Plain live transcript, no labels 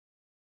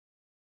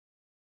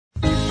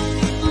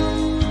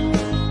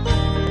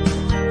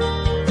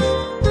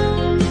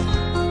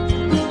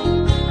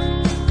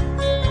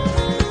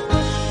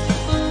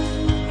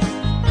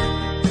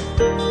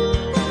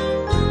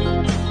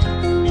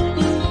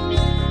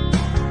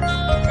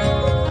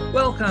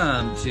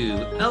Welcome to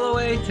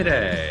LOA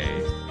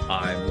Today.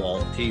 I'm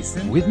Walt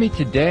Thiessen. With me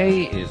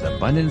today is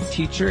abundance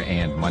teacher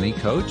and money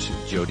coach,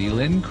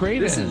 Jodielynn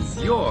Craven. This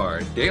is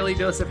your daily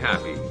dose of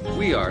happy.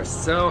 We are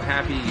so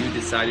happy you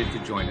decided to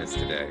join us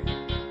today.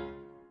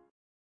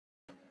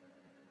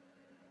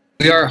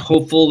 We are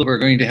hopeful that we're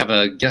going to have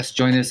a guest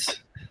join us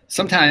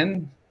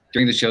sometime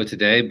during the show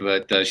today,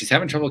 but she's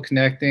having trouble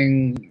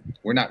connecting.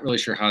 We're not really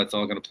sure how it's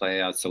all going to play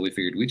out, so we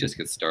figured we'd just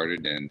get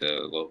started and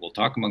we'll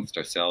talk amongst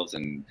ourselves,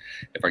 and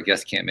if our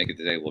guest can't make it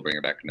today, we'll bring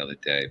her back another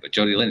day. But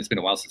Jodielynn, it's been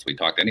a while since we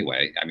talked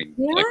anyway. I mean,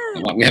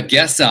 like, we have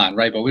guests on,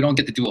 right? But we don't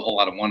get to do a whole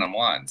lot of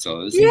one-on-one,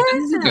 so this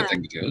is a good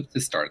thing to do to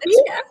start this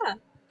way.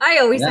 I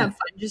always have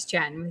fun just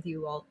chatting with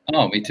you, Walt.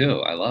 Oh, me too.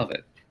 I love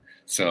it.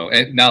 So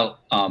now,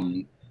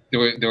 there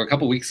were a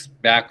couple weeks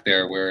back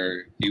there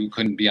where you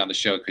couldn't be on the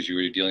show because you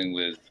were dealing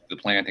with the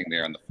planting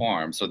there on the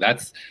farm. So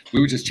we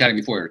were just chatting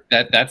before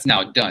that's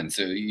now done.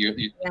 So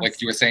you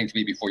like you were saying to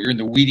me before, you're in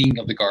the weeding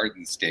of the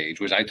garden stage,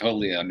 which I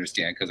totally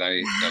understand because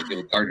I deal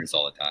with gardeners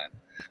all the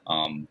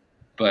time.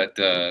 But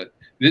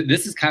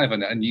this is kind of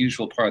an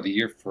unusual part of the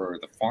year for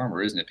the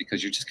farmer, isn't it?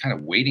 Because you're just kind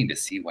of waiting to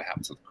see what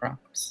happens with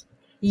crops.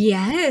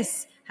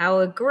 Yes. How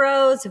it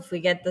grows, if we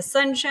get the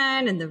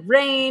sunshine and the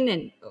rain,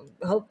 and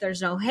hope there's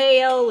no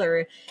hail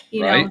or,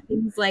 you know,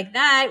 things like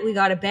that. We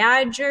got a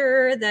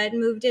badger that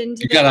moved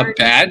into the garden. A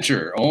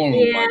badger? Oh,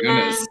 my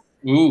goodness.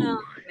 Ooh.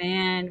 Oh,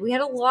 man. We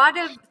had a lot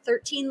of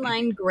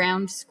 13-line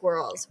ground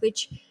squirrels,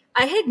 which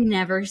I had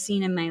never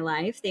seen in my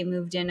life. They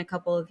moved in a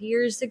couple of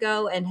years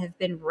ago and have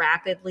been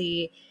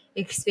rapidly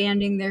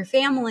expanding their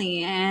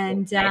family,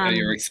 and at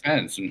your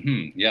expense.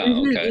 Okay.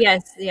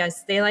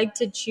 Yes, they like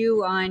to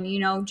chew on, you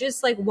know,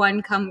 just like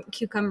one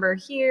cucumber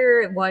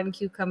here, one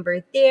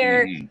cucumber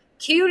there.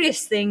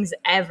 Cutest things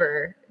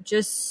ever,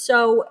 just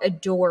so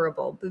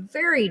adorable, but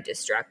very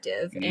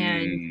destructive.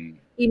 And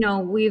you know,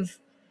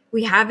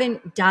 we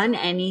haven't done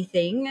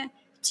anything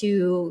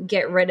to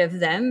get rid of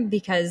them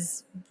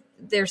because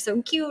they're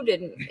so cute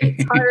and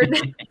it's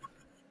hard.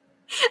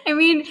 I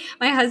mean,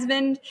 my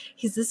husband,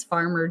 he's this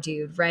farmer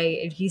dude, right?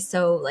 And he's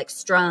so like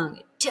strong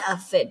and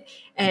tough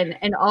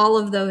and all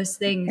of those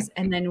things.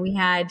 And then we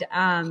had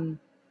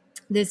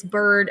this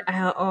bird.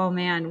 Oh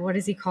man, what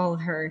does he call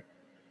her?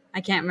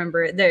 I can't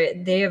remember.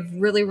 They have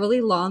really, really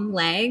long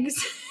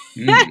legs.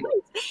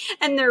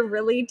 And they're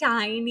really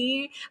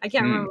tiny. I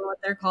can't remember what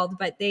they're called,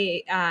 but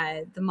the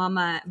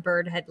mama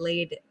bird had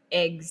laid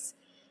eggs.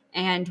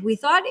 And we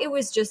thought it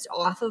was just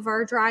off of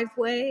our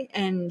driveway,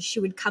 and she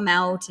would come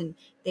out and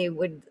they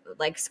would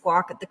like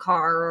squawk at the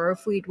car, or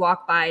if we'd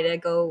walk by to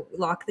go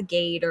lock the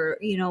gate or,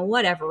 you know,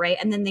 whatever. Right.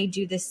 And then they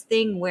do this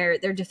thing where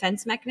their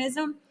defense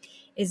mechanism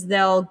is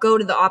they'll go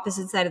to the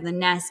opposite side of the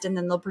nest and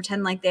then they'll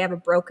pretend like they have a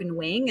broken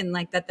wing and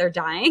like that they're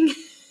dying.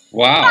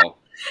 Wow.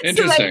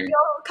 Interesting. So like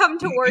you'll come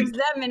towards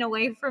them and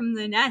away from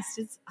the nest.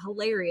 It's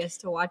hilarious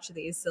to watch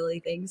these silly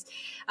things.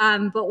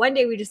 But one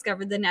day we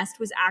discovered the nest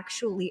was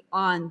actually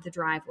on the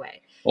driveway.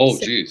 Oh,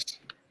 geez.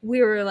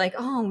 We were like,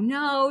 oh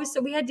no. So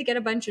we had to get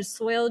a bunch of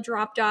soil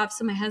dropped off.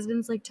 So my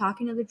husband's like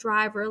talking to the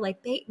driver,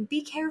 like,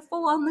 be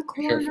careful on the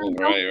corner. Careful,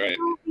 don't right.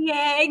 throw the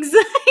eggs.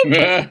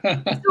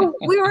 So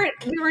we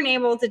weren't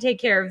able to take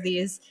care of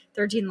these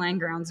 13-line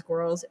ground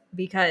squirrels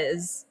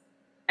because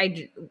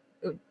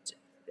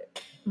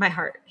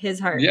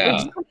his heart.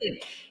 Yeah.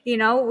 You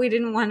know, we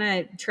didn't want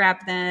to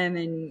trap them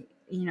and,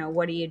 you know,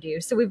 what do you do?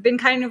 So we've been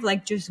kind of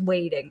like just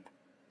waiting.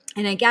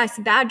 And I guess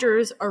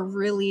badgers are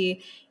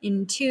really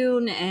in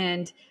tune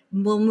and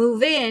will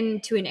move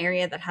in to an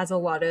area that has a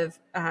lot of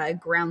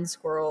ground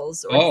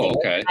squirrels or things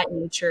of that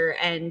nature,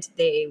 and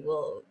they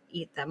will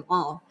eat them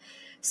all.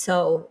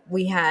 So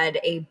we had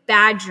a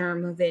badger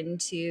move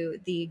into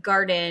the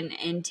garden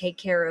and take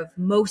care of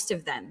most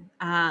of them.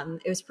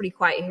 It was pretty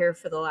quiet here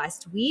for the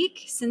last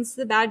week since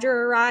the badger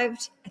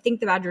arrived. I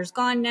think the badger's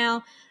gone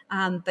now,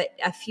 but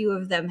a few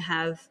of them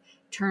have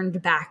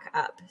turned back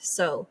up.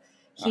 So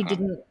he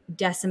didn't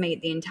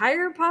decimate the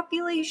entire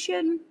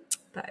population,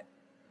 but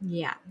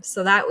yeah,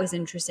 so that was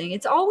interesting.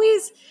 It's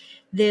always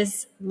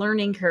this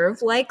learning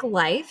curve like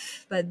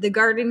life, but the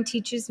garden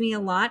teaches me a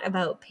lot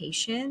about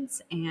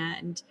patience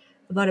and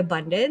about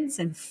abundance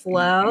and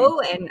flow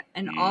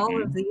and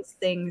all of these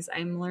things.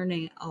 I'm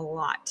learning a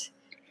lot.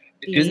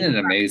 Isn't it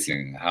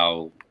amazing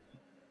how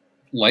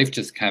life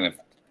just kind of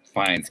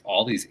finds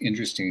all these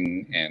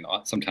interesting and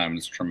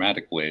sometimes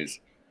traumatic ways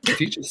to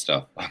teach us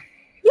stuff?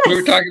 Yes. We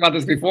were talking about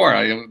this before.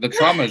 The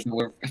traumas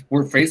that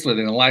we're faced with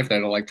in life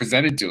that are like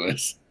presented to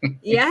us.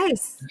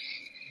 Yes.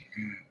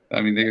 I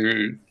mean,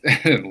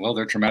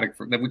 they're traumatic.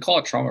 We call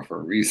it trauma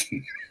for a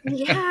reason.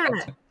 Yeah,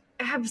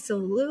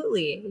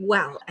 absolutely.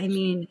 Well, I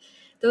mean,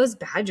 those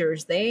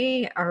badgers,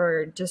 they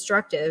are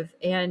destructive.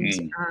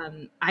 And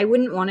I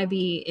wouldn't want to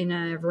be in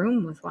a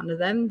room with one of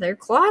them. Their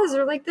claws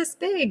are like this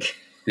big.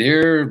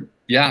 They're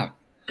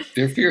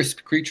fierce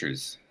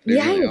creatures. They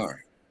really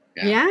are.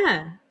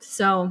 Yeah.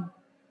 So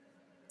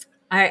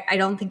I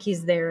don't think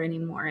he's there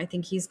anymore. I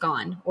think he's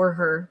gone, or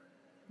her,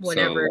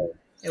 whatever.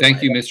 So,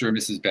 thank you, Mr. and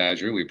Mrs.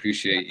 Badger. We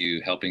appreciate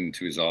you helping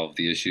to resolve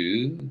the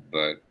issue,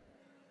 but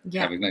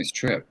Yeah. Have a nice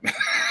trip.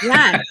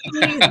 Yeah,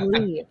 please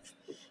leave.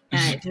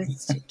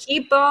 Just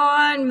keep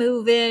on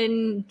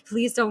moving.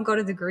 Please don't go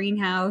to the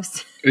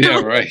greenhouse.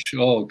 Yeah, right.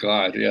 Oh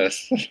God,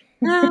 yes.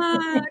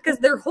 Because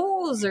their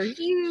holes are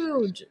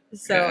huge.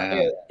 So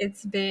Yeah.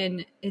 it's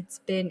been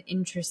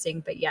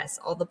interesting. But yes,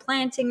 all the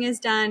planting is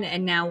done,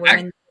 and now we're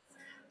in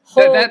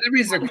whole. That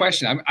raises a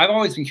question. I've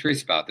always been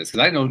curious about this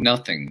because I know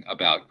nothing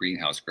about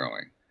greenhouse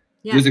growing.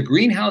 Yeah. Does a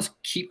greenhouse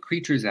keep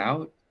creatures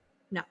out?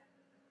 No,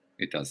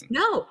 it doesn't.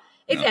 No.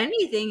 If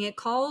anything, it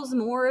calls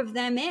more of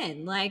them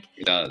in. Like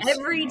it does.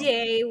 Every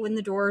day when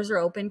the doors are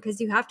open, because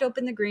you have to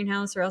open the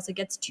greenhouse or else it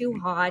gets too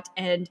hot.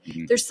 And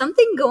there's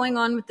something going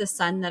on with the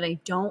sun that I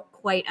don't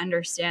quite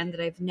understand,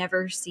 that I've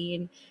never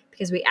seen,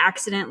 because we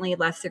accidentally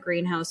left the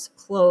greenhouse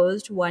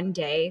closed one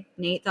day.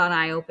 Nate thought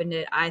I opened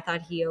it. I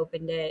thought he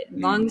opened it.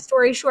 Long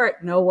story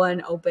short, no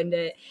one opened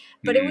it.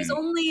 But it was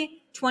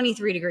only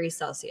 23 degrees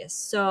Celsius.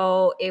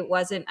 So it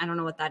wasn't, I don't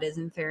know what that is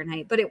in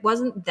Fahrenheit, but it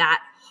wasn't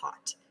that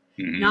hot.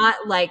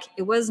 Not like,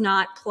 it was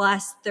not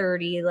plus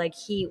 30, like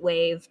heat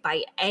wave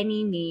by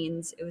any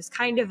means. It was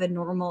kind of a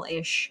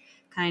normal-ish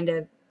kind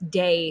of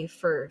day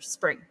for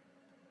spring.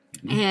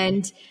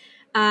 And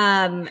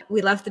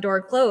we left the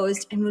door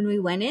closed. And when we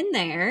went in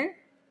there,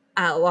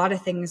 a lot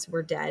of things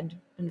were dead,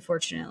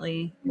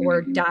 unfortunately,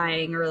 or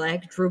dying, or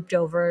like drooped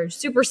over.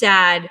 Super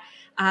sad.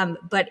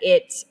 But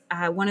it's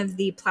one of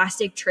the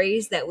plastic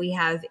trays that we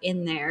have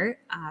in there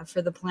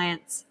for the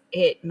plants,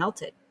 it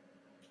melted.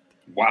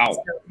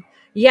 Wow.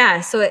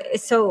 Yeah,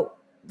 so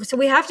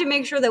we have to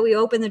make sure that we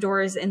open the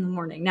doors in the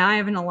morning. Now I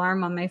have an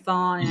alarm on my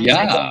phone, and I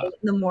check it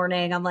in the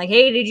morning. I'm like,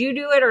 hey, did you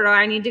do it, or do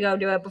I need to go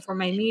do it before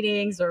my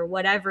meetings or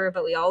whatever?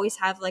 But we always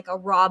have like a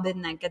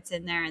robin that gets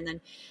in there, and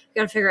then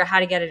we got to figure out how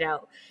to get it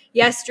out.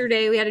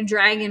 Yesterday we had a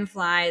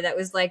dragonfly that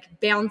was like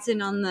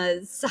bouncing on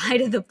the side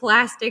of the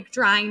plastic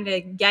trying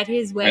to get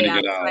his way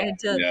out. So I had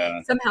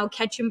to somehow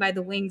catch him by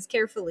the wings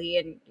carefully,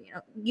 and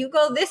you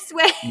go this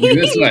way.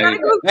 This way.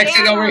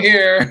 Exit over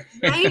here.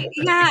 Right?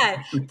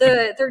 Yeah.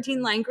 The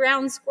 13-line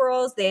ground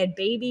squirrels, they had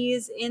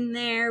babies in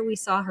there. We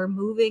saw her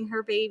moving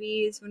her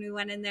babies when we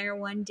went in there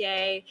one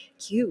day.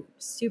 Cute,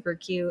 super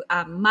cute.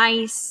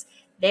 Mice.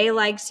 They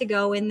like to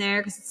go in there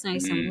because it's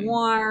nice and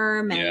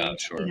warm, and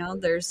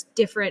there's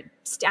different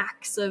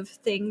stacks of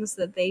things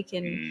that they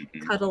can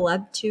cuddle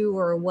up to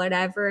or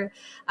whatever.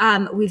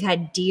 We've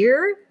had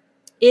deer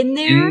in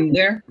there. In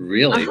there?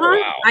 Really?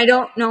 Wow. I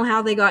don't know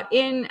how they got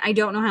in. I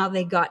don't know how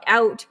they got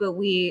out, but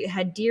we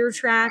had deer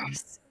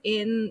tracks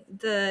in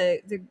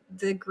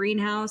the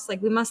greenhouse.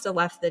 Like, we must have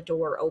left the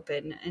door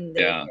open, and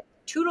they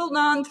tootled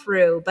on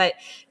through, but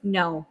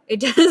no, it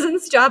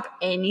doesn't stop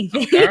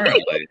anything.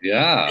 Apparently,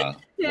 yeah.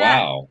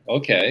 Wow.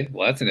 Okay.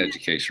 Well, that's an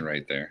education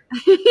right there.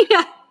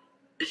 Yeah.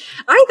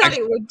 I thought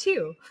it would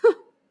too.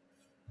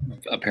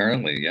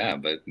 Apparently, yeah,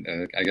 but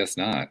I guess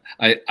not.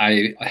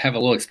 I have a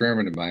little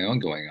experiment of my own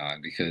going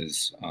on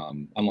because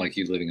unlike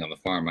you living on the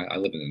farm, I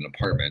live in an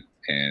apartment,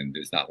 and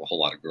there's not a whole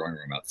lot of growing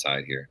room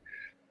outside here.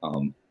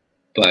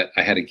 But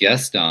I had a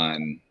guest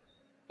on,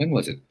 when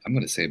was it? I'm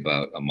going to say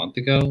about a month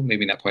ago,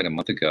 maybe not quite a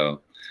month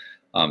ago,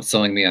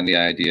 selling me on the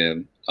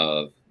idea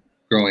of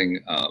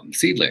growing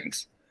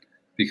seedlings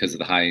because of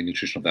the high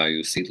nutritional value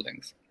of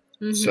seedlings.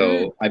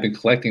 So I've been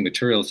collecting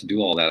materials to do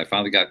all that. I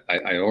finally got,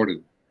 I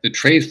ordered the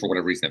trays. For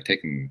whatever reason have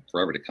taken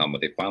forever to come,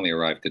 but they finally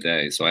arrived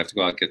today. So I have to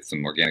go out and get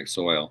some organic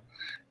soil,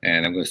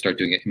 and I'm going to start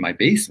doing it in my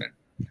basement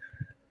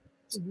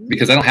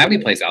because I don't have any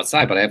place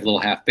outside, but I have a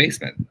little half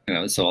basement,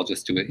 so I'll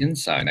just do it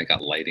inside. I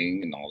got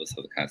lighting and all this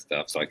other kind of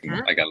stuff. So I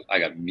can, I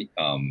got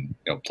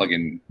plug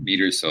in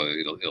meters, so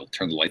it'll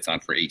turn the lights on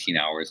for 18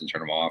 hours and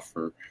turn them off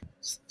for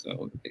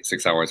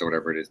 6 hours or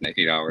whatever it is,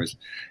 8 hours.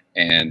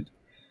 And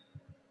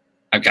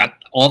I've got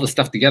all the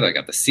stuff together. I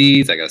got the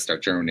seeds. I got to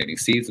start germinating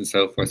seeds and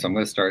so forth. So I'm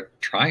going to start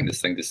trying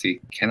this thing to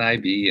see, can I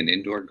be an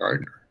indoor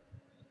gardener?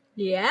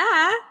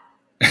 Yeah.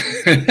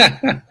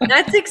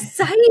 That's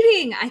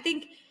exciting. I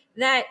think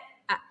that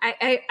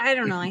I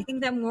don't know. I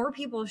think that more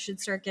people should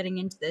start getting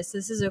into this.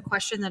 This is a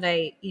question that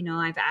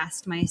I've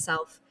asked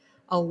myself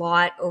a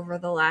lot over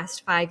the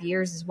last 5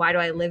 years, is why do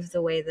I live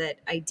the way that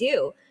I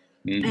do?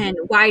 And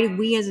why do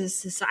we as a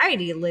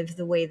society live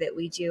the way that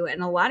we do?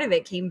 And a lot of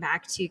it came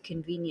back to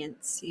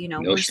convenience.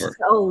 We're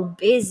so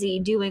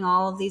busy doing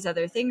all of these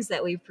other things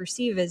that we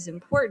perceive as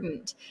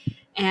important.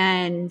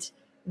 And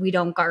we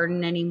don't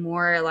garden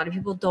anymore. A lot of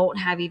people don't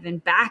have even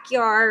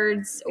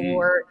backyards,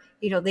 or,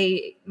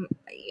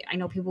 I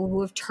know people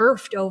who have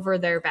turfed over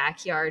their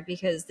backyard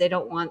because they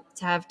don't want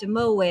to have to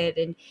mow it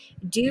and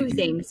do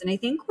things. And I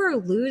think we're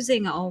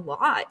losing a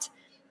lot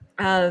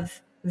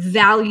of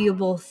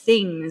valuable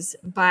things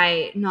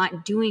by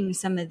not doing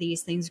some of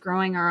these things,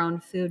 growing our own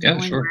food,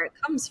 knowing where it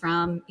comes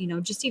from,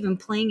 just even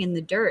playing in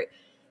the dirt,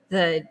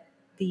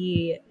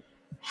 the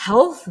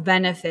health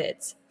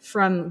benefits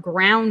from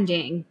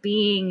grounding,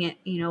 being,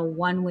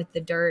 one with the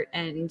dirt,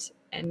 and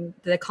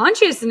the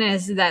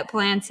consciousness that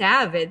plants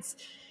have,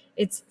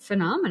 it's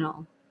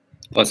phenomenal.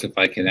 Plus, if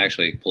I can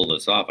actually pull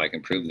this off, I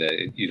can prove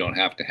that you don't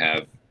have to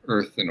have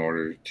earth in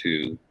order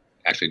to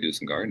actually do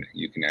some gardening.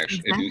 You can actually,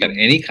 if Exactly. you've got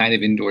any kind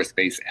of indoor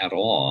space at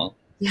all,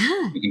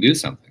 Yeah. you can do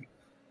something.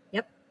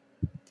 Yep.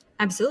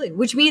 Absolutely.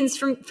 Which means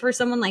for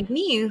someone like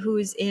me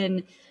who's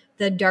in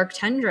the dark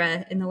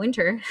tundra in the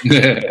winter,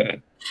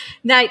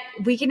 that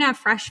we can have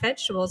fresh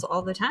vegetables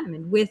all the time.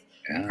 And with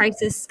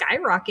prices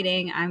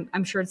skyrocketing,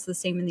 I'm sure it's the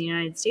same in the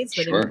United States,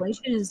 but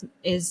inflation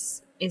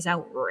is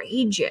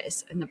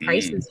outrageous, and the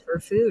prices for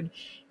food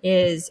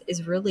is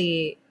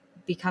really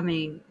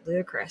becoming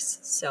ludicrous.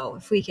 So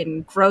if we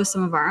can grow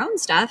some of our own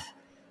stuff,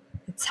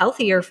 it's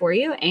healthier for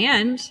you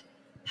and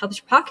helps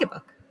your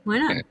pocketbook. Why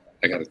not?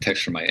 I got a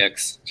text from my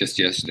ex just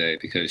yesterday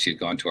because she had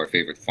gone to our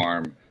favorite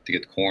farm to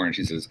get corn.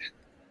 She says,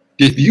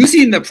 "Have you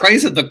seen the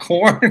price of the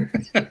corn?"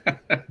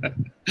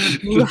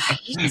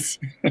 Right.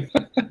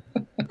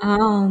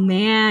 Oh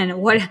man,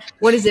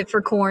 what is it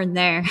for corn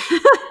there?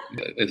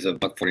 It was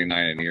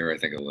 $1.49 an ear, I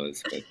think it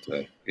was.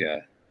 But yeah.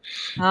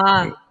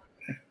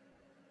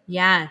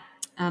 Yeah.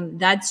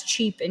 That's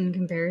cheap in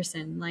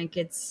comparison. Like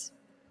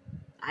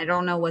I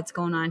don't know what's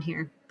going on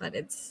here, but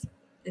it's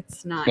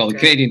not. Well, good. the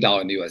Canadian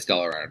dollar and the US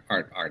dollar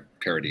aren't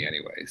parity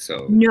anyway.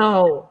 So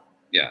no.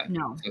 Yeah.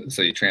 No.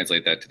 So you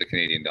translate that to the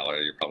Canadian dollar,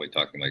 you're probably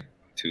talking like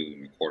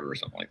 2.25 or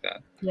something like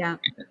that. Yeah.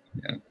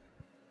 Yeah.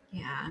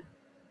 Yeah.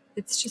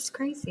 It's just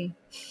crazy.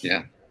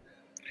 Yeah.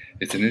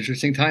 It's an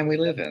interesting time we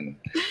live in.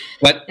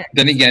 But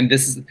then again,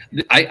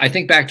 I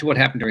think back to what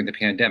happened during the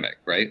pandemic,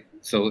 right?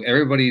 So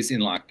everybody's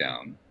in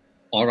lockdown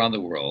all around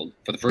the world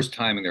for the first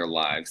time in their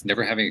lives,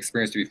 never having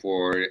experienced it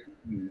before,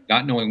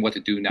 not knowing what to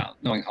do, not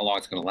knowing how long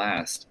it's going to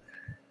last.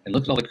 And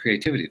look at all the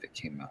creativity that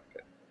came out of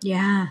it.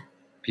 Yeah.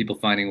 People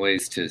finding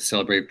ways to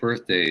celebrate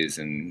birthdays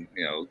and,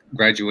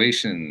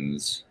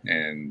 graduations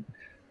and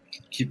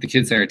keep the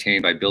kids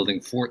entertained by building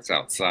forts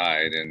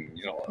outside and,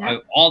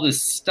 all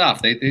this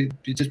stuff. They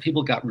just,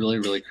 people got really,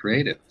 really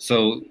creative.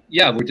 So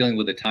yeah, we're dealing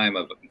with a time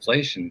of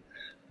inflation.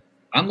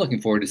 I'm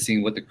looking forward to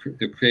seeing what the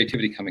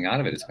creativity coming out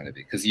of it is going to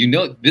be. Because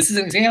this is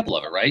an example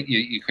of it, right?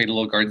 You create a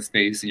little garden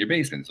space in your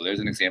basement. So there's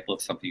an example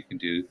of something you can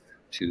do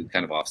to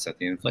kind of offset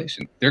the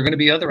inflation. There are going to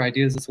be other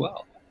ideas as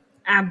well.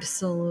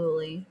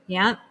 Absolutely.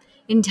 Yeah.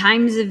 In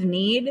times of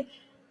need,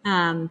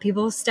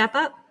 people step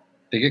up.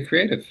 They get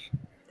creative.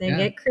 They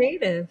get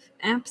creative.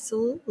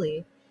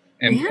 Absolutely.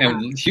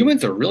 And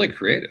humans are really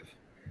creative.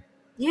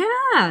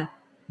 Yeah.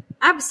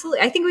 Absolutely.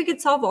 I think we could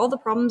solve all the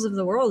problems of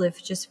the world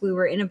if just we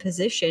were in a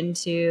position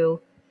to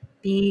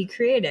be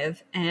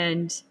creative,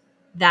 and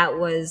that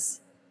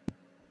was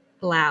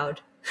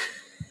loud.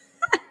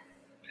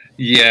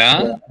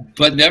 Yeah,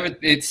 but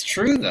it's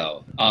true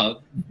though.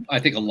 I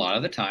think a lot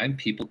of the time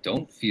people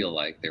don't feel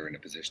like they're in a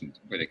position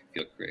where they can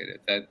feel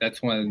creative.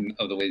 That's one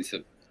of the ways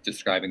of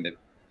describing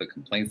the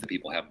complaints that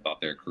people have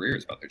about their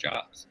careers, about their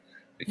jobs.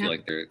 They feel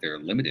like they're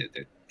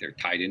limited. They're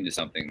tied into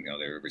something.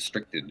 They're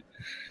restricted.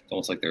 It's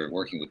almost like they're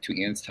working with two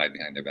hands tied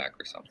behind their back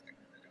or something.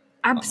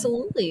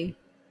 Absolutely.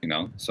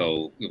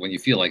 So when you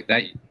feel like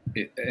that,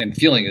 and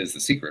feeling is the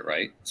secret,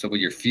 right? So when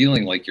you're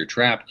feeling like you're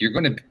trapped, you're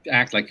going to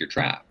act like you're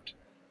trapped.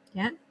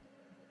 Yeah.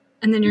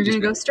 And then you're going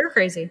to go stir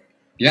crazy.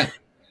 Yeah.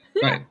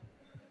 Right.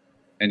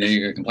 And then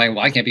you're going to complain,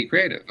 well, I can't be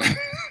creative.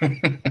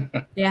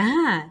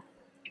 Yeah.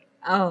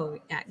 Oh,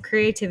 yeah.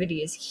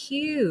 Creativity is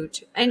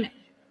huge. And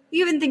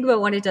you even think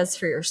about what it does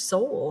for your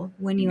soul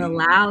when you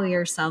allow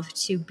yourself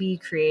to be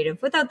creative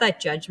without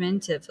that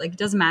judgment of like, it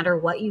doesn't matter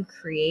what you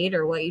create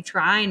or what you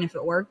try, and if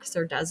it works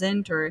or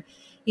doesn't, or,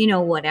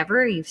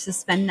 whatever, you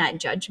suspend that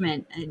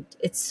judgment, and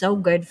it's so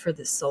good for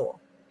the soul.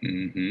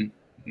 Mm-hmm.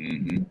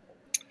 Mm-hmm.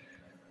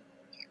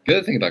 The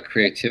other thing about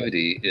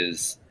creativity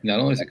is not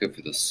only is it good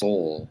for the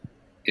soul,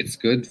 it's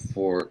good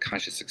for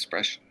conscious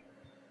expression.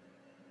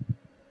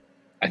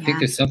 I think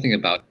there's something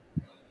about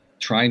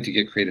trying to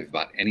get creative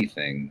about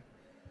anything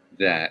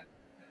that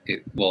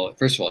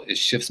first of all, it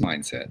shifts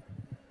mindset,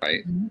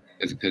 right?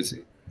 Because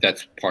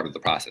that's part of the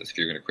process. If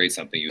you're going to create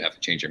something, you have to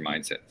change your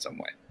mindset in some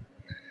way.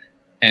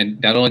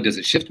 And not only does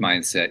it shift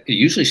mindset, it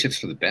usually shifts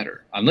for the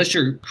better. Unless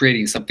you're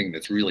creating something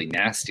that's really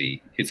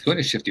nasty, it's going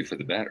to shift you for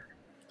the better.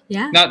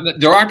 Yeah. Now,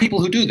 there are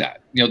people who do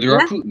that. There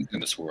are Putins in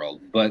this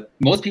world, but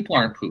most people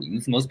aren't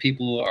Putins. Most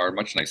people are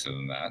much nicer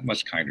than that,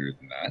 much kinder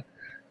than that.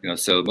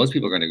 So most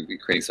people are going to be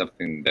creating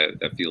something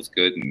that feels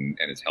good and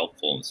is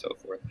helpful and so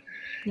forth.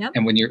 Yep.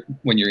 And when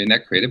you're in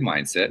that creative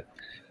mindset,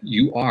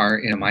 you are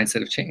in a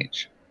mindset of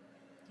change.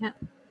 Yeah.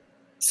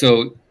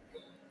 So,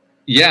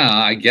 yeah,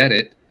 I get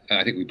it.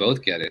 I think we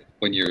both get it.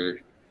 When you're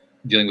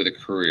dealing with a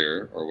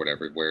career or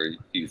whatever, where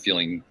you're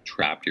feeling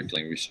trapped, you're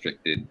feeling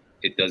restricted,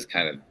 it does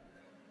kind of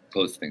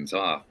close things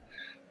off.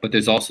 But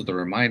there's also the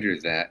reminder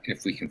that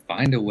if we can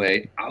find a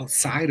way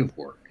outside of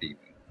work even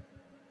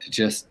to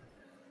just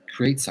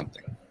create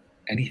something,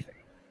 anything,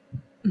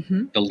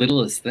 the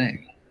littlest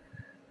thing,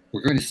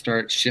 we're going to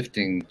start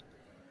shifting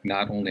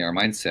not only our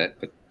mindset,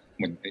 but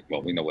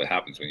we know what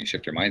happens when you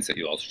shift your mindset.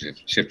 You also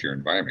shift your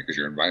environment, because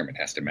your environment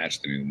has to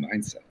match the new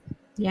mindset.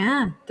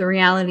 Yeah, the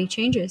reality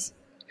changes.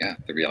 Yeah,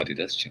 the reality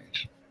does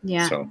change.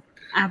 Yeah, so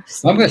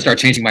absolutely. I'm going to start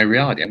changing my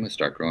reality. I'm going to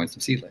start growing some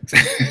seedlings.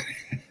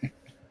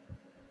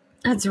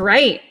 That's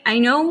right. I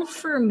know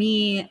for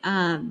me,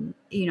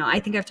 you know, I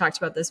think I've talked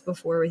about this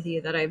before with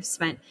you that I've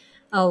spent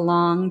a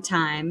long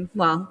time,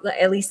 well,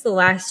 at least the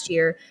last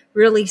year,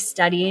 really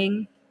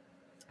studying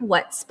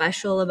what's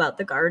special about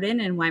the garden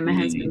and why my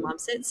husband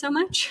loves it so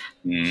much.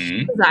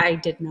 Because I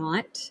did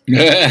not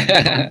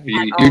at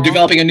You're all.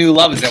 developing a new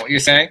love. Is that what you're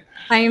saying?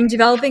 I am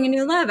developing a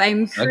new love.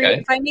 I'm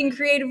finding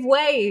creative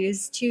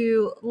ways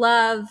to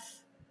love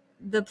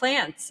the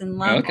plants and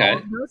love all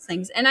of those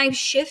things. And I've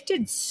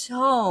shifted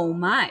so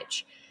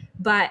much.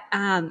 But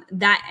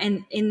that,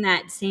 and in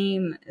that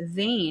same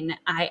vein,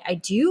 I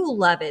do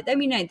love it. I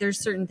mean, there's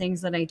certain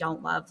things that I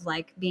don't love,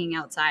 like being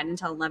outside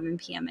until 11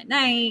 p.m. at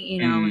night, you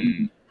know,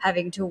 and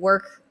having to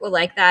work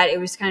like that. It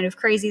was kind of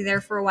crazy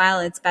there for a while.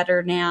 It's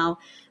better now.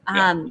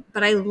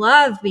 But I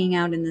love being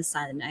out in the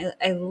sun.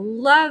 I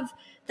love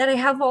that I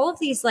have all of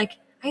these, like,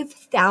 I have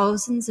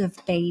thousands of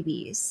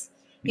babies.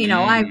 You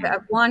know, I've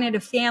wanted a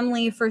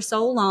family for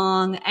so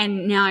long,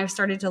 and now I've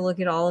started to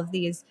look at all of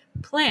these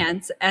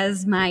plants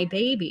as my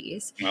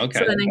babies. So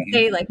then I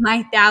say, like, my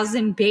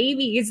 1,000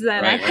 babies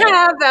that I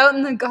have out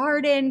in the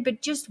garden,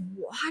 but just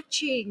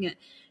watching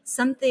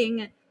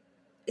something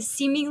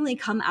seemingly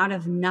come out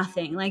of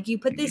nothing. Like, you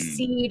put this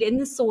seed in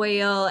the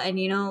soil, and,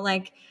 you know,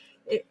 like,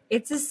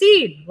 it's a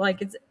seed.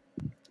 Like,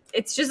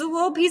 it's just a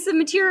little piece of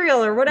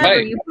material or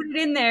whatever. You put it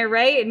in there,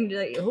 right? And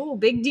like, oh,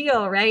 big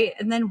deal, right?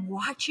 And then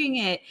watching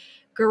it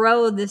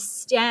grow the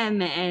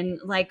stem and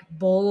like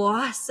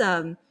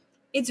blossom,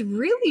 it's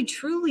really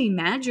truly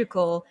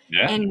magical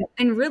and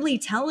really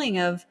telling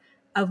of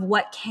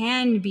what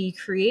can be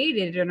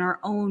created in our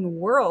own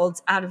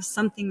worlds out of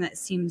something that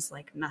seems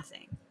like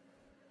nothing.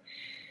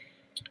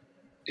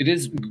 It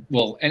is,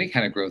 well, any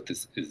kind of growth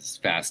is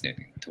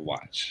fascinating to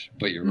watch,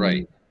 but you're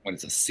right. When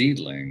it's a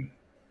seedling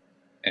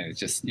and it's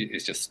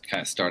just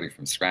kind of starting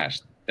from scratch,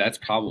 that's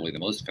probably the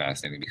most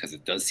fascinating, because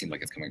it does seem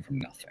like it's coming from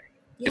nothing.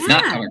 It's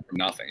not coming from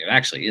nothing. It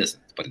actually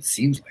isn't, but it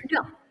seems like it.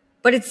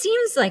 But it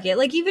seems like it.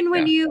 Like, even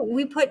when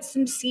we put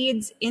some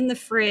seeds in the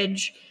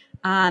fridge,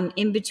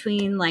 in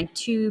between like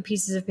 2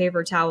 pieces of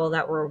paper towel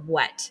that were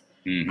wet,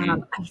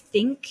 I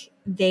think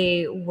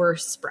they were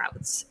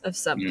sprouts of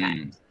some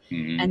kind.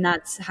 And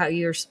that's how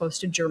you're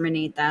supposed to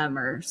germinate them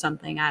or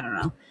something. I don't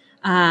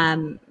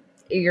know.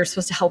 You're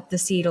supposed to help the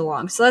seed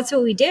along. So that's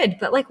what we did.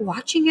 But like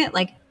watching it,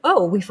 like,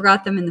 oh, we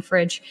forgot them in the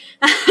fridge.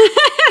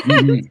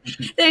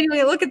 Then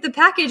we look at the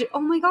package. Oh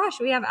my gosh,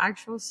 we have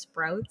actual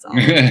sprouts on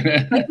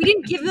it. Like, we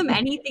didn't give them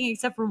anything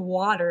except for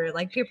water.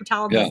 Like, paper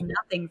towel does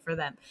nothing for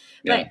them.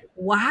 But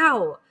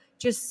wow,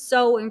 just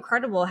so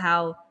incredible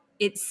how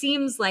it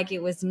seems like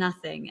it was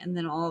nothing, and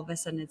then all of a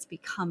sudden it's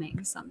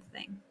becoming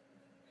something.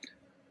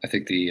 I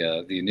think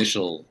the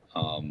initial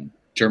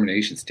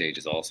germination stage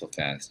is also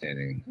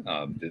fascinating.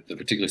 The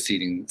particular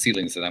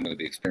seedlings that I'm going to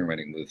be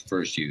experimenting with,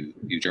 first you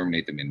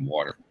germinate them in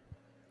water.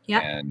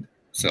 And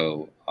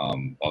so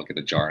I'll get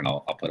a jar and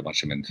I'll put a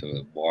bunch of them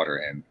into water,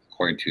 and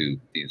according to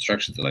the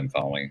instructions that I'm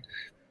following,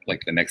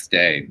 like the next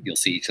day, you'll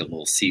see each of the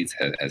little seeds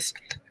has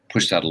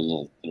pushed out a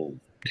little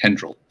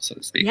tendril, so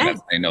to speak.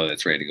 And I know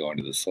that's ready to go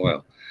into the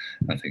soil.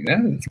 I think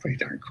that's pretty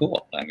darn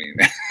cool. I mean,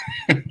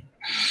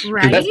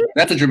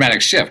 that's a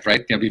dramatic shift,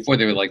 right? You know, before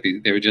they were like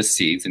they were just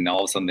seeds, and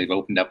all of a sudden they've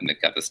opened up and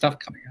they've got the stuff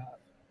coming out.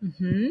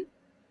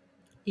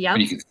 Yeah,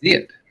 and you can see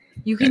it.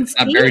 You can see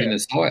it. It's not buried in the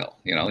soil.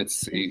 You know,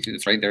 it's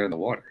right there in the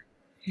water.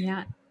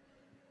 Yeah.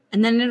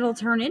 And then it'll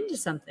turn into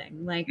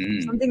something like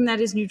something that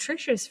is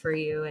nutritious for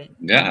you and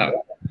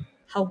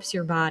helps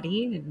your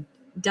body and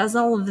does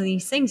all of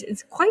these things.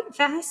 It's quite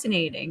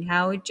fascinating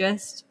how it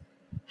just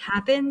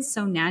happens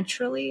so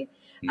naturally.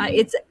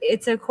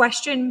 It's a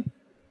question,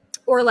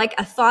 or like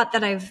a thought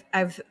that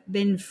I've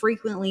been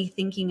frequently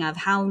thinking of,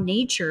 how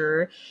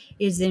nature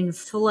is in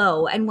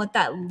flow and what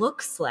that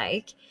looks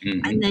like.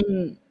 And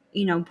then,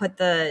 you know, put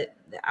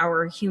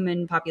our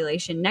human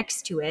population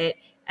next to it,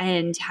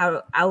 and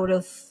how out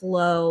of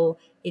flow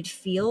it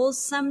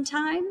feels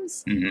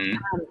sometimes. You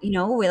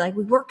know,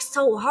 we work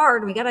so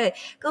hard. We got to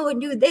go and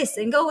do this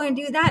and go and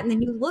do that. And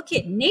then you look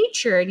at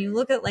nature and you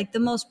look at like the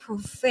most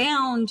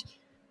profound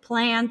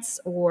plants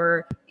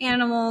or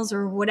animals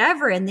or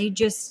whatever, and they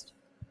just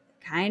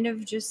kind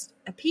of just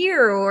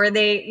appear, or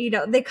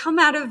they come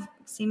out of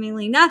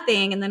seemingly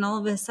nothing, and then all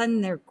of a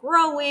sudden they're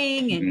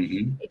growing,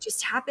 and it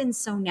just happens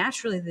so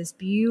naturally, this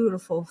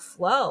beautiful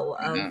flow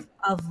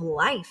of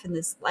life and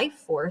this life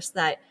force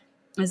that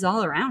is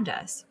all around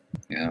us.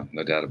 Yeah,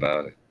 no doubt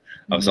about it.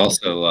 I was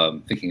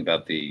also thinking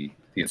about the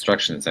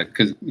instructions,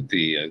 because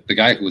the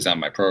guy who was on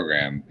my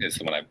program is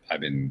the one I've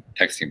been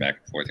texting back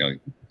and forth, you know,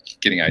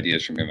 getting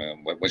ideas from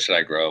him. What should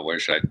I grow? Where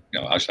should I,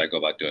 how should I go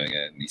about doing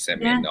it? And he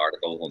sent me an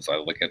article, and so I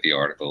was looking at the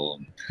article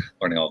and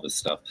learning all this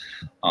stuff.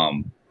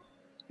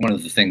 One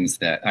of the things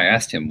that I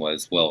asked him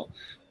was, well,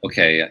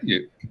 okay,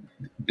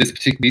 these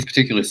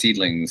particular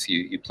seedlings,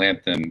 you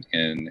plant them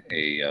in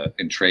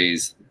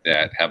trays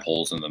that have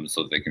holes in them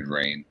so that they can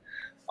drain.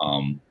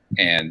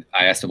 And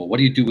I asked him, well, what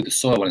do you do with the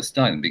soil when it's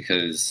done?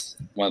 Because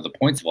one of the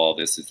points of all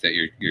this is that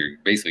you're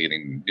basically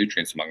getting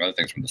nutrients, among other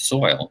things, from the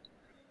soil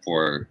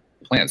for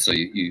the plants. So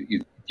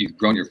you you've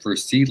grown your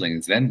first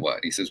seedlings, then what?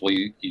 And he says, well,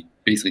 you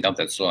basically dump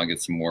that soil and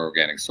get some more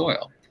organic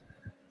soil.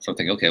 So I'm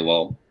thinking, okay,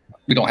 well,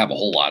 we don't have a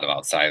whole lot of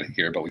outside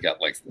here, but we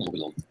got like a little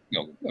bit of, you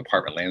know,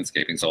 apartment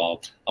landscaping. So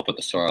I'll put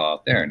the soil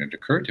out there. And it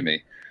occurred to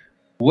me,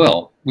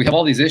 well, we have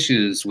all these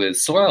issues with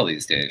soil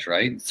these days,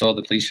 right? Soil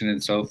depletion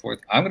and so forth.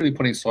 I'm going to be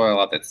putting soil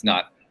out that's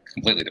not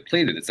completely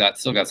depleted. It's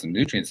still got some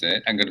nutrients in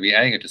it. I'm going to be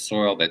adding it to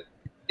soil that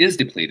is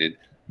depleted.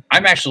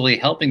 I'm actually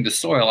helping the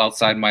soil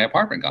outside my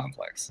apartment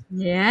complex.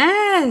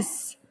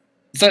 Yes.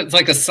 So it's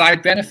like a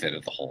side benefit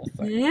of the whole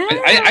thing. Yeah.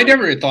 I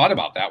never had thought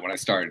about that when I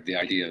started the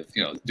idea of,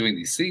 you know, doing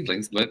these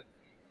seedlings, but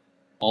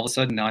all of a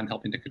sudden now I'm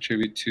helping to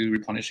contribute to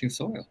replenishing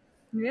soil.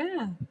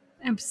 Yeah,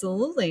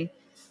 absolutely.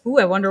 Ooh,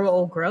 I wonder what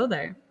will grow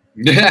there.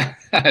 Yeah,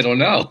 I don't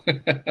know.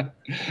 I'll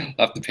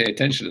have to pay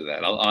attention to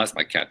that. I'll ask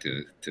my cat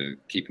to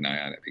keep an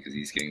eye on it because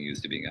he's getting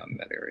used to being out in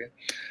that area.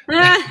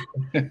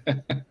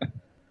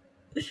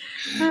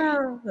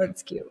 Oh,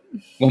 that's cute.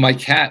 Well, my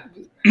cat,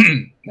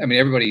 I mean,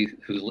 everybody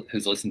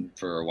who's listened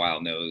for a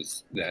while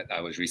knows that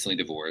I was recently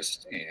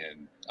divorced,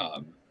 and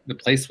the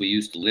place we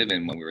used to live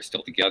in when we were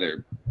still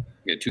together,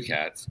 we had 2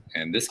 cats,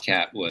 and this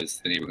cat was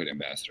the neighborhood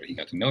ambassador. He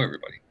got to know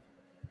everybody.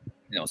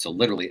 You know, so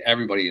literally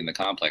everybody in the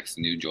complex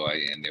knew Joy,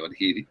 and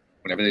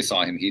whenever they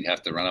saw him, he'd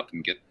have to run up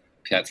and get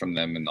pets from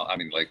them. And I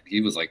mean, like, he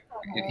was like,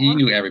 he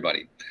knew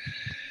everybody.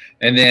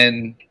 And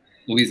then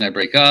Louise and I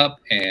break up,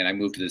 and I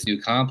move to this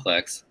new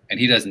complex, and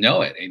he doesn't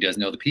know it, and he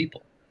doesn't know the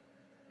people,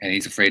 and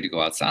he's afraid to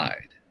go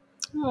outside.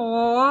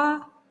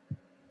 Aww.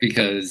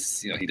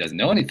 Because, you know, he doesn't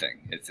know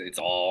anything. It's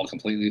all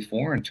completely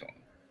foreign to him.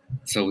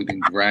 So we've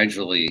been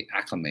gradually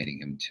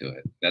acclimating him to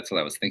it. That's what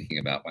I was thinking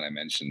about when I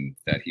mentioned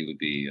that he would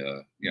be,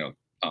 you know,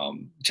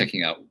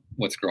 checking out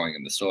what's growing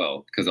in the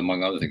soil, because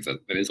among other things, that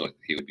is what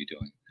he would be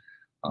doing.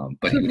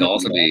 But he would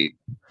also be,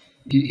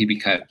 he'd be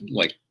kind of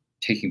like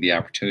taking the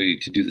opportunity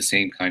to do the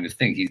same kind of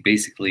thing. He's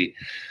basically,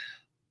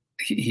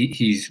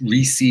 he's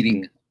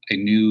reseeding a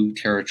new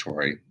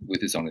territory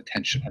with his own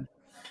attention.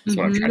 That's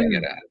what I'm trying to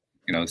get at.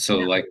 You know, so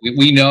like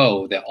we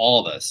know that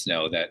all of us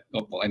know that,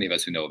 well, any of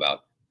us who know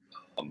about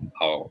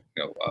how,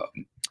 you know,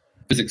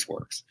 physics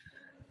works,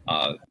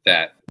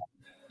 that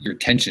your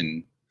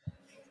attention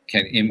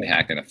can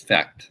impact and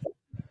affect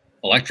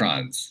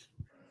electrons,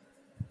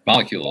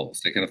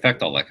 molecules. They can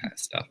affect all that kind of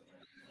stuff.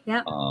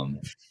 Yeah.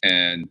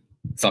 And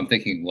so I'm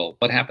thinking, well,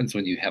 what happens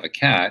when you have a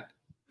cat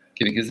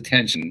giving his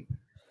attention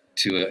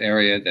to an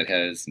area that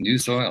has new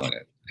soil in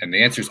it? And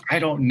the answer is, I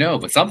don't know,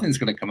 but something's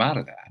going to come out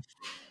of that.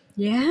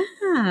 Yeah.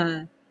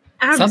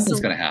 Absolutely. Something's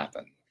going to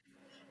happen.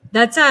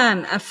 That's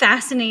a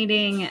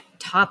fascinating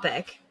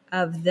topic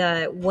of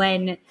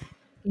when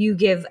you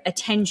give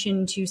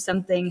attention to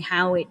something,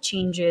 how it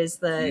changes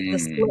the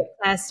split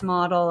test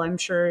model. I'm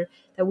sure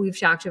that we've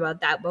talked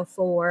about that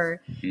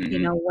before. You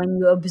know, when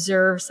you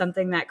observe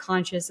something, that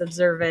conscious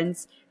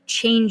observance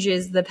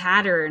changes the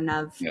pattern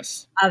of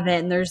it.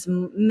 And there's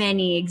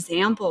many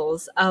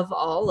examples of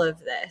all of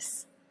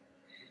this.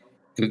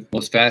 The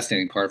most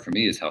fascinating part for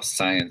me is how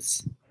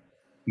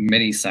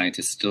many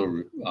scientists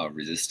still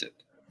resist it.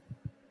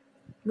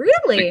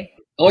 Really? Like,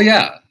 oh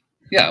yeah.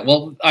 Yeah.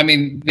 Well, I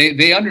mean,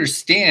 they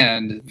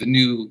understand the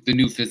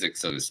new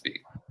physics, so to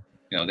speak.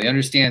 You know, they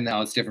understand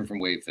how it's different from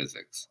wave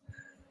physics,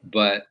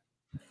 but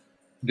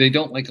they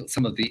don't like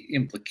some of the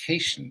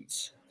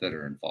implications that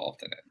are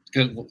involved in it.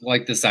 Because,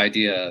 like this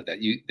idea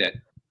that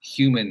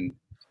human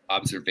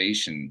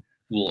observation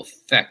will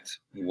affect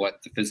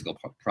what the physical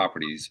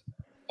properties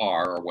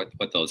are, or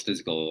what those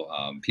physical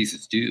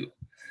pieces do.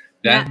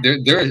 That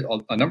there are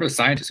a number of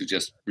scientists who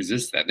just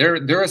resist that.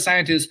 There are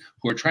scientists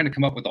who are trying to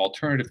come up with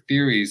alternative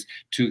theories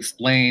to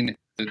explain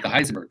the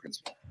Heisenberg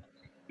principle.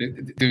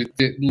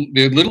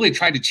 They're literally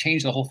trying to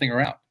change the whole thing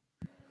around.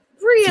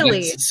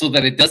 Really? So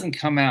that it doesn't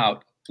come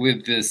out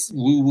with this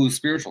woo-woo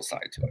spiritual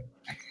side to it.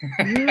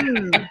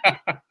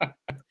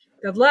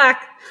 Good luck.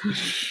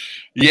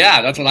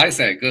 Yeah, that's what I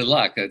say. Good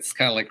luck. It's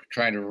kind of like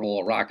trying to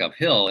roll a rock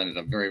uphill, and it's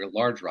a very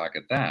large rock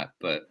at that.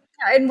 But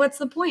and what's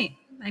the point?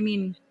 I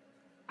mean,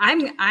 I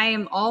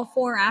am all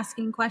for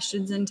asking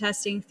questions and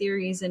testing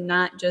theories and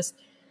not just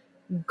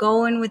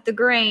going with the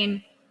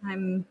grain.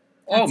 Me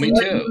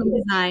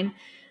too. Design.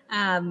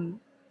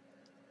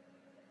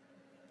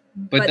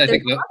 But I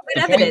think the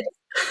point,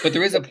 but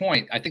there is a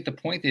point. I think the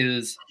point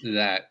is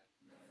that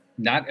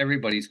not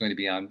everybody's going to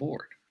be on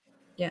board.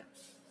 Yeah.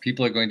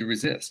 People are going to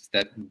resist.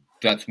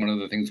 That's one of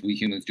the things we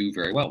humans do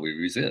very well. We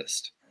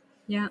resist.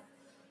 Yeah.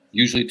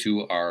 Usually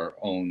to our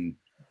own,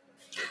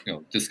 you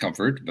know,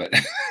 discomfort, but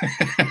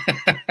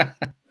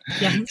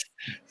yes.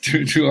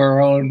 to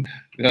our own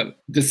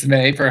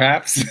dismay,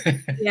 perhaps.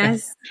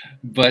 Yes.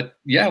 But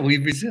yeah, we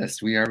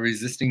resist. We are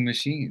resisting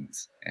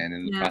machines. And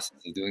in the process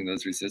of doing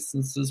those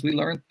resistances, we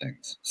learn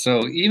things.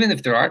 So even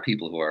if there are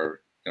people who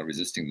are, you know,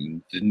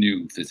 resisting the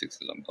new physics,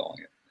 as I'm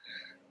calling it,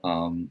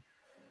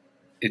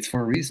 it's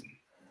for a reason.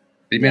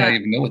 They may not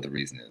even know what the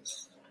reason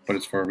is, but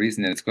it's for a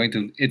reason, and it's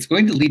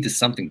going to lead to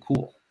something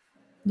cool.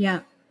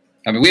 Yeah.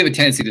 I mean, we have a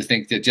tendency to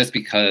think that just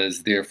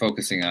because they're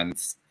focusing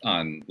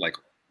on like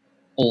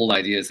old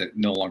ideas that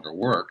no longer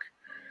work,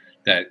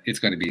 that it's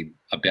going to be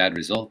a bad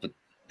result, but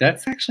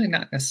that's actually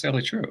not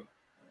necessarily true.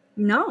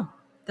 No,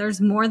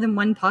 there's more than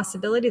one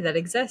possibility that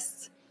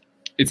exists.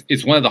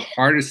 It's one of the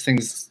hardest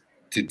things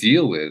to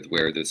deal with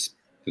where the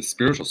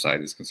spiritual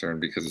side is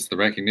concerned, because it's the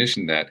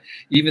recognition that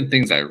even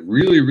things I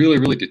really, really,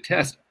 really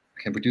detest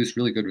can produce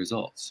really good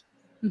results,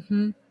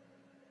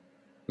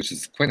 which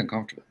is quite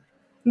uncomfortable.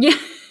 Yeah.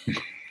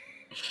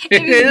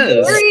 It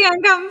is very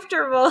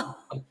uncomfortable.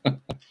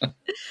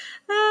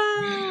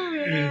 Oh,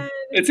 man.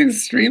 It's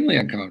extremely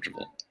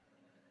uncomfortable,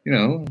 you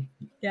know.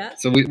 Yeah.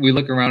 So we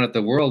look around at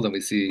the world and we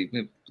see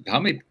how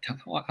many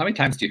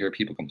times do you hear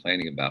people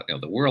complaining about, you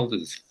know, the world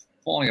is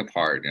falling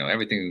apart, you know,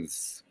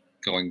 everything's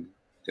going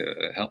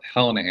to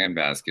hell in a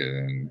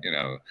handbasket, and you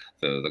know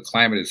the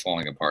climate is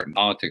falling apart, and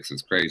politics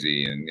is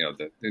crazy, and you know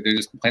they're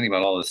just complaining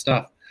about all this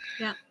stuff.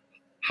 Yeah.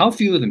 How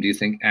few of them do you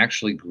think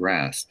actually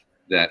grasp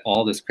that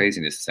all this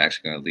craziness is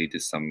actually going to lead to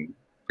some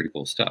pretty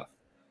cool stuff?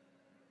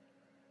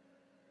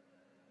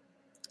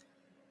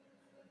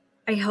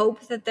 I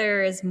hope that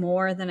there is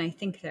more than I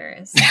think there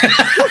is.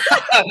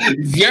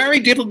 Very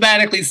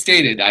diplomatically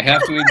stated, I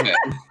have to admit.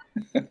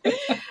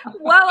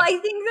 Well, I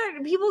think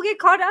that people get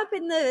caught up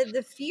in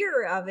the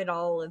fear of it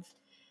all,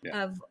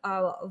 of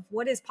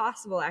what is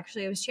possible.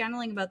 Actually, I was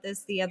channeling about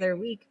this the other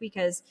week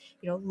because,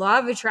 you know, law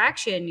of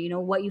attraction, you know,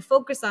 what you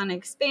focus on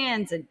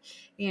expands, and,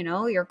 you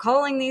know, you're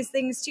calling these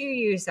things to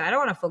you. So I don't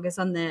want to focus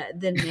on the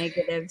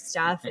negative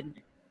stuff. And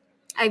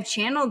I've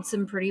channeled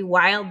some pretty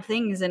wild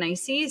things, and I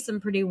see some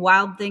pretty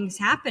wild things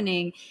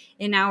happening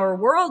in our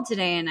world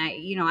today. And I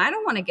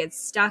don't want to get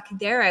stuck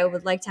there. I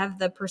would like to have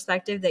the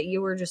perspective that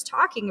you were just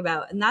talking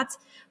about. And that's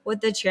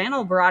what the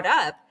channel brought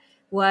up,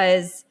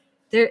 was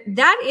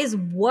that is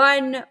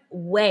one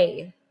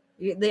way.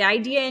 The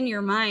idea in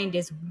your mind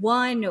is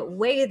one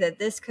way that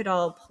this could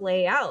all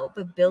play out,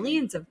 but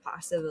billions of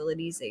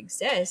possibilities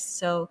exist.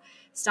 So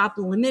stop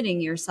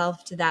limiting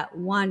yourself to that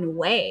one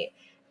way.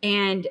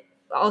 And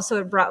also,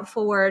 it brought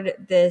forward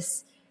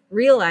this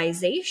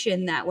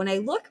realization that when I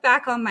look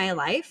back on my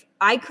life,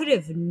 I could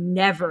have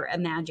never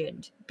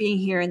imagined being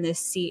here in this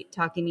seat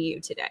talking to you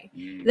today.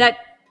 That,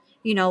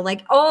 you know,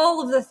 like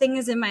all of the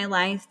things in my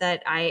life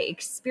that I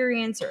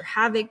experience or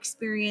have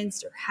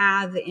experienced or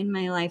have in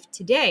my life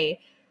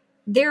today,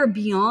 they're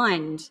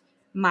beyond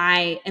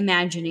my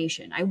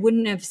imagination. I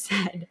wouldn't have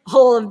said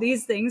all of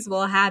these things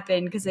will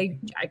happen because I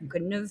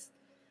couldn't have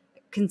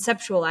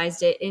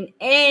conceptualized it in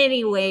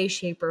any way,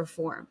 shape, or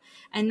form.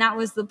 And that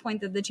was the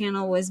point that the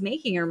channel was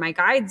making, or my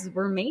guides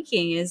were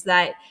making, is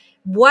that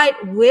what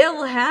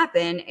will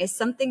happen is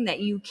something that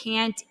you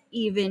can't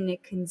even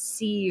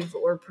conceive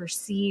or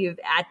perceive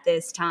at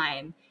this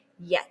time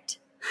yet.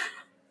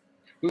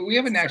 We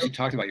haven't actually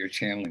talked about your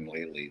channeling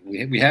lately.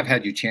 We have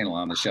had you channel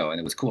on the show, and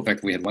it was cool. In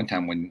fact, we had one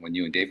time when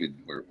you and David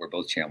were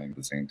both channeling at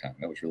the same time.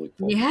 That was really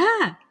cool.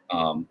 Yeah.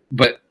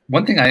 But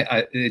one thing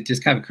it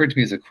just kind of occurred to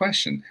me as a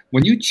question: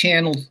 when you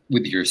channeled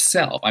with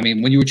yourself, I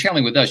mean, when you were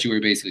channeling with us, you were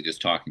basically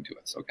just talking to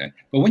us, okay?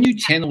 But when you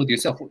channel with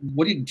yourself,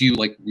 what do you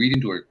like? Read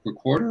into a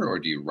recorder, or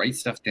do you write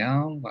stuff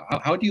down?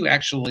 How do you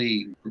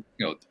actually, you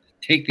know,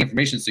 take the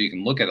information so you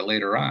can look at it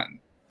later on?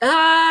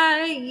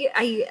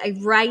 I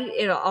write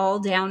it all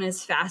down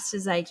as fast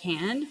as I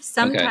can.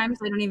 Sometimes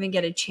I don't even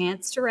get a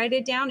chance to write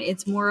it down.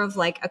 It's more of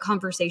like a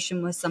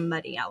conversation with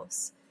somebody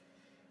else.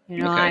 You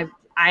know,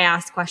 I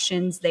ask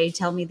questions, they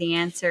tell me the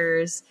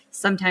answers.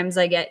 Sometimes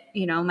I get,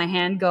 you know, my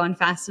hand going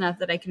fast enough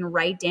that I can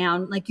write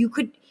down. Like you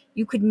could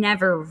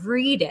never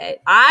read it.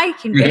 I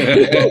can read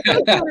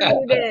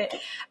it.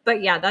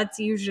 But yeah, that's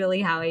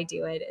usually how I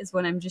do it, is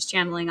when I'm just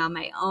channeling on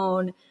my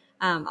own.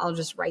 I'll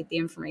just write the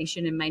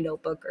information in my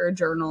notebook or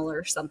journal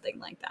or something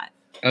like that.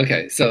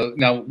 Okay. So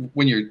now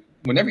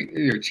whenever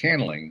you're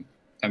channeling,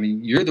 I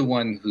mean, you're the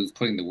one who's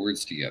putting the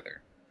words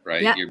together,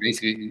 right? Yeah. You're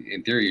basically,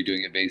 in theory, you're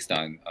doing it based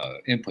on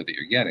input that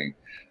you're getting.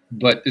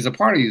 But there's a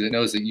part of you that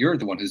knows that you're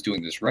the one who's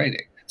doing this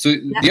writing. So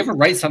do you ever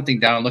write something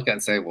down, look at it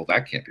and say, well,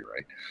 that can't be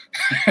right?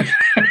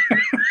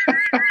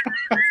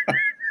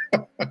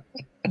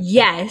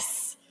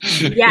 Yes.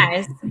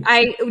 Yes.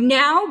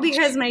 Now,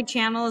 because my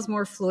channel is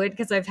more fluid,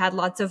 because I've had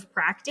lots of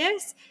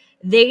practice,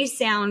 they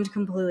sound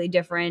completely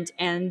different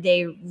and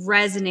they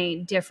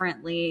resonate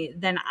differently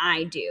than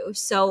I do.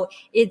 So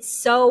it's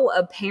so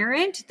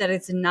apparent that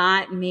it's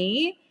not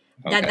me,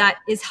 that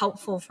is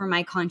helpful for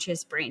my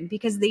conscious brain,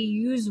 because they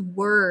use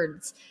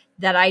words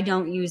that I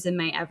don't use in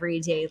my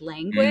everyday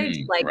language.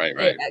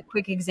 A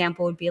quick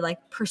example would be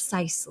like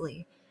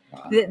precisely.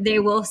 They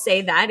will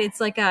say that.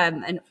 It's like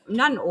not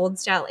an old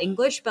style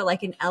English, but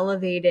like an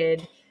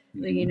elevated,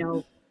 you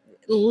know,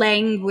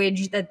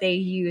 language that they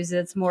use.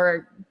 It's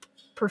more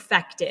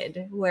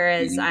perfected,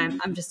 whereas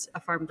I'm just a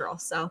farm girl,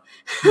 so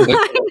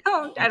I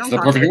don't. It's the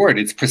perfect word.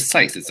 It's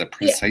precise. It's a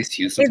precise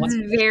use of language.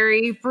 It's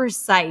very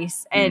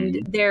precise,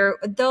 and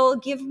they'll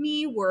give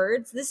me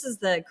words. This is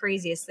the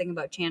craziest thing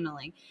about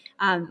channeling.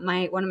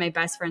 One of my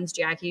best friends,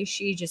 Jackie,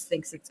 she just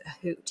thinks it's a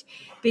hoot,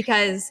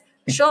 because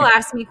she'll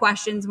ask me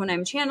questions when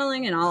I'm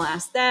channeling, and I'll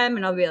ask them,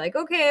 and I'll be like,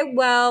 okay,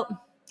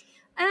 well,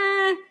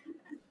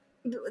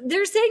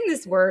 they're saying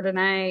this word and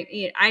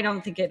I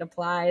don't think it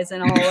applies,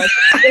 and I'll like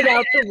spit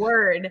out the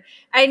word.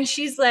 And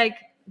she's like,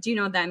 do you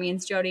know what that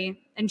means,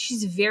 Jody? And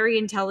she's very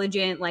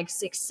intelligent, like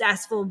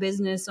successful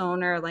business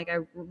owner. Like I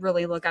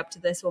really look up to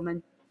this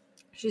woman.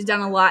 She's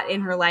done a lot in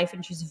her life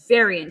and she's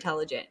very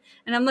intelligent.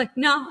 And I'm like,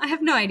 no, I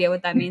have no idea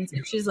what that means.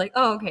 And she's like,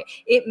 oh, okay.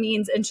 It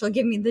means, and she'll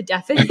give me the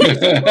definition of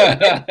what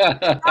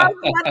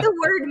the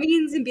word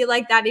means and be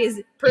like, that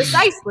is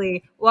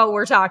precisely what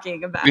we're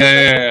talking about.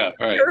 Yeah.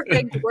 Right.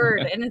 Perfect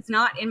word. And it's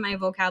not in my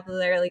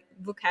vocabulary.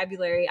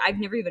 I've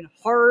never even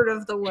heard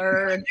of the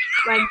word.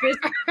 Like,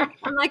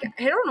 I'm like,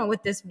 I don't know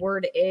what this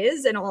word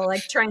is. And I'll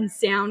like try and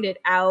sound it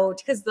out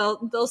because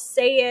they'll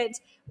say it,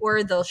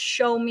 or they'll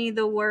show me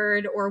the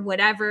word or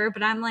whatever.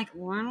 But I'm like,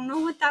 well, I don't know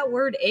what that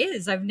word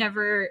is. I've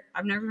never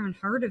even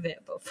heard of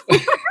it before.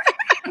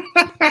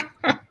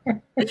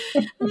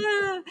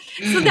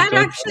 So that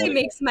actually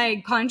makes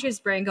my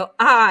conscious brain go,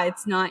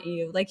 it's not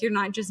you. Like, you're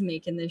not just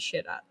making this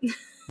shit up.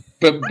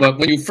 But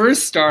when you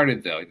first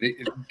started, though,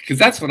 because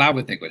that's what I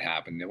would think would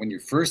happen. That when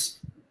you're first,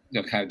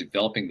 kind of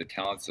developing the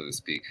talent, so to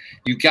speak,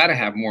 you got to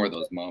have more of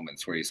those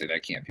moments where you say,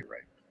 that can't be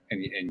right.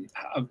 And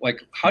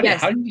like, how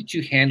did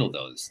you handle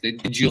those?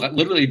 Did you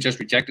literally just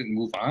reject it and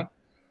move on?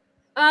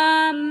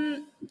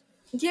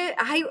 Yeah,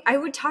 I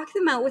would talk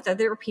them out with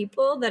other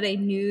people that I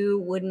knew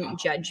wouldn't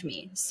judge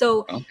me.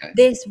 So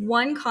this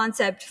one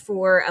concept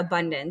for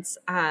abundance,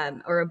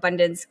 or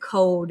abundance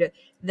code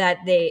that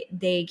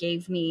they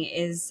gave me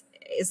is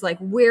like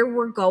where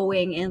we're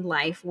going in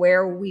life,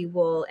 where we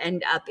will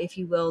end up, if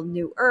you will.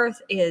 New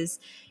Earth is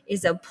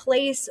a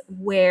place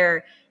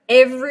where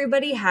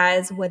everybody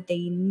has what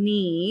they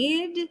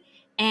need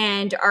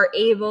and are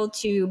able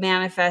to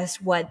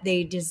manifest what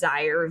they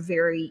desire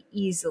very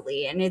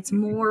easily. And it's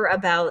more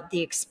about the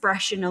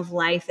expression of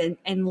life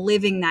and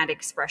living that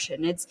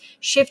expression. It's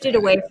shifted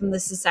away from the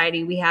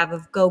society we have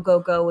of go, go,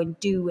 go and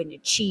do and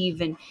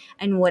achieve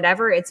and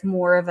whatever. It's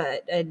more of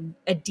a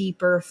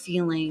deeper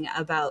feeling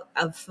of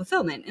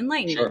fulfillment,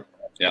 enlightenment. Sure.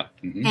 Yeah.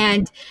 Mm-hmm.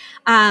 And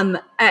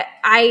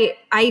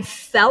I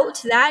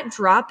felt that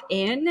drop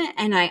in,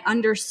 and I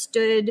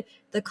understood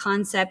the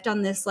concept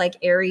on this like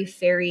airy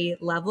fairy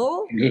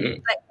level,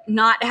 but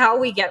not how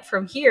we get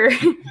from here.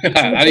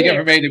 How do you get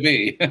from A to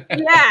B?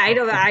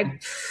 I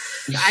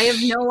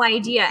have no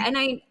idea.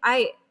 And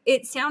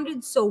it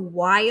sounded so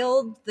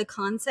wild, the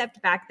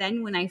concept back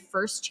then when I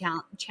first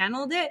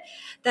channeled it,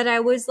 that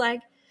I was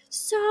like,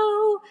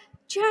 so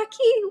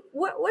Jackie,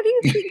 what do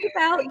you think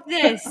about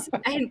this?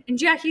 And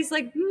Jackie's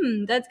like,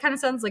 that kind of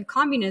sounds like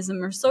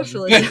communism or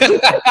socialism.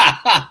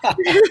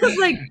 I was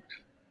like,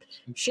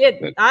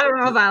 shit, I don't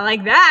know if I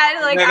like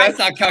that. Like, no, that's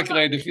not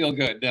calculated to feel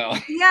good. No.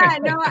 Yeah,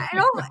 no,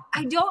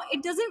 I don't.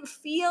 It doesn't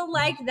feel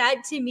like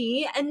that to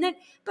me. And then,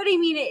 but I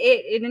mean,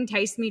 it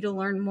enticed me to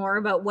learn more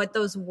about what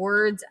those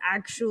words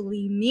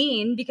actually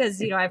mean,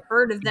 because I've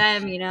heard of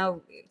them.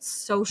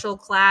 Social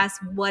class,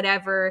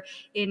 whatever,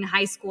 in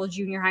high school,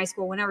 junior high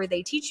school, whenever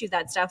they teach you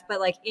that stuff. But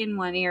like in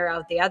one ear,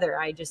 out the other,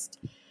 I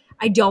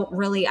don't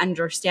really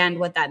understand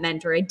what that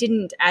meant, or I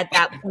didn't at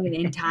that point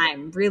in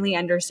time really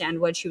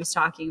understand what she was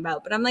talking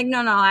about. But I'm like,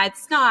 no,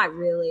 it's not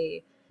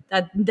really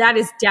that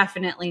is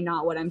definitely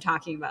not what I'm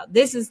talking about.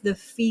 This is the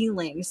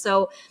feeling.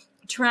 So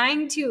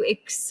trying to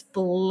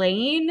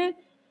explain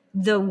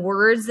the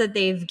words that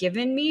they've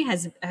given me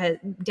has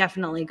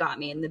definitely got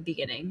me in the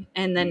beginning.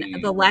 And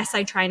then the less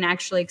I try and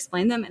actually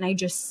explain them and I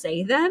just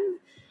say them,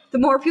 the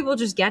more people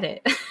just get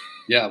it.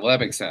 Yeah, well, that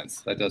makes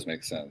sense. That does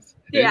make sense.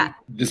 Yeah.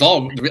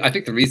 I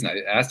think the reason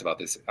I asked about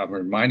this, I'm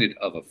reminded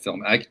of a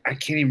film. I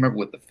can't even remember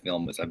what the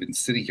film was. I've been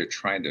sitting here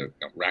trying to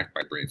rack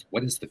my brains.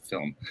 What is the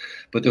film?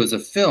 But there was a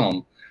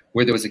film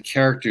where there was a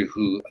character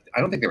who, I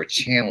don't think they were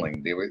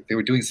channeling. They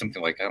were doing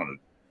something like, I don't know,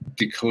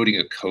 decoding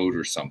a code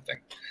or something.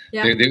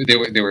 Yeah.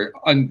 They were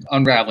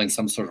unraveling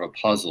some sort of a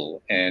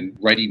puzzle and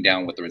writing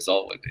down what the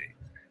result would be.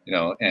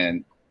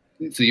 And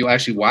so you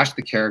actually watch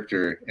the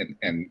character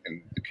and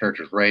the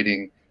character's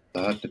writing.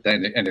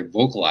 And they're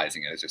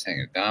vocalizing it as they're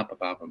saying it. Ba, ba,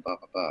 ba, ba, ba,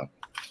 ba.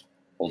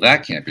 Well,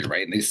 that can't be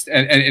right. And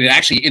it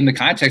actually, in the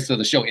context of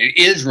the show, it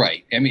is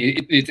right. I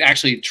mean, it's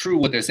actually true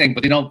what they're saying,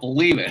 but they don't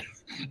believe it.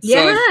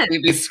 Yeah. So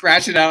they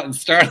scratch it out and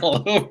start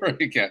all over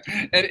again.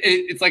 And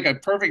it's like a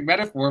perfect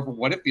metaphor for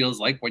what it feels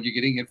like when you're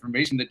getting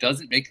information that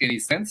doesn't make any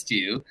sense to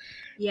you.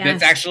 Yes.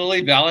 That's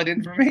actually valid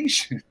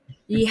information.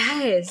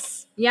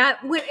 Yes. Yeah.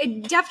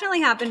 It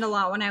definitely happened a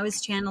lot when I was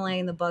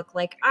channeling the book.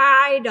 Like,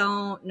 I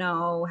don't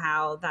know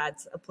how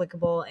that's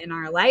applicable in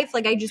our life.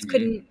 Like, I just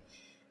couldn't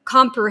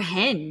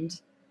comprehend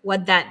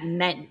what that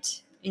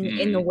meant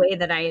in the way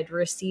that I had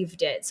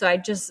received it. So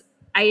I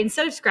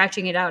instead of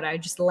scratching it out, I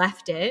just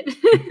left it.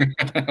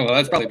 Well,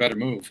 that's probably a better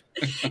move.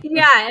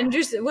 Yeah. And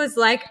just was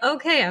like,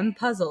 okay, I'm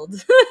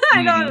puzzled.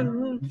 I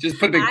don't just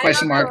put a big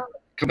question mark.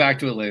 Come back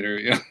to it later.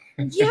 Yeah.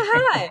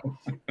 Yeah.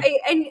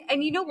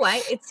 And you know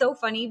what? It's so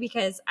funny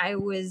because I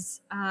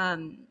was,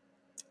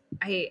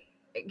 I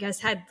guess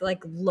had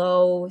like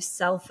low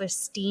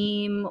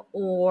self-esteem,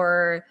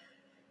 or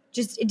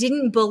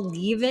didn't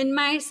believe in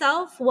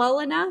myself well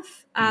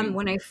enough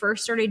when I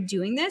first started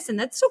doing this. And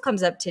that still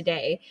comes up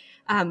today,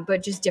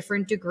 but just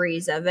different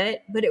degrees of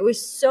it. But it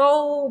was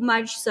so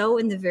much so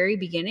in the very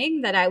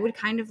beginning that I would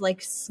kind of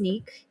like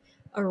sneak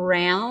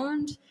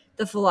around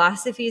the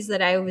philosophies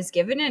that I was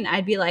given. And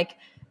I'd be like,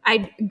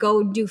 I'd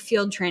go do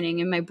field training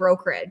in my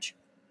brokerage.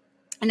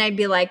 And I'd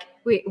be like,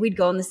 we'd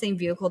go in the same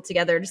vehicle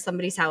together to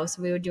somebody's house.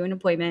 And we would do an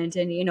appointment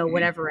and, you know,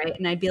 whatever, right?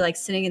 And I'd be like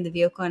sitting in the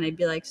vehicle and I'd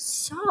be like,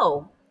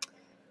 so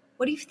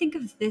what do you think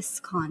of this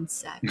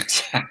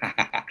concept?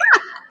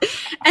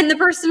 And the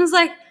person was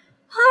like,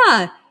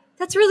 huh,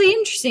 that's really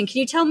interesting.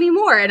 Can you tell me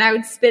more? And I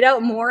would spit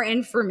out more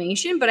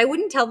information, but I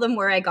wouldn't tell them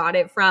where I got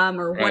it from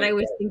or what I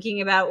was thinking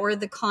about or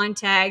the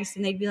context.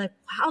 And they'd be like,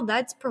 wow,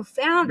 that's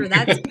profound or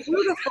that's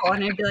beautiful.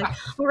 And I'd be like,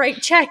 all right,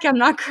 check. I'm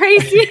not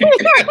crazy.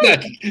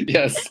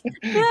 Yes.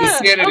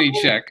 The sanity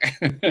check.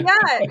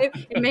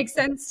 It makes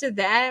sense to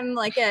them.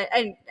 Like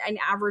an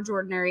average,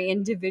 ordinary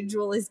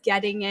individual is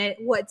getting it.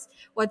 What's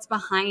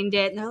behind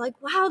it? And they're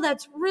like, wow,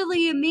 that's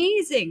really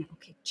amazing.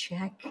 Okay,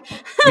 check.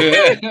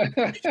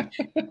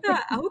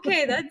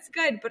 Okay, that's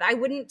good. But I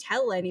wouldn't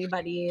tell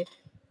anybody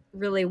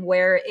really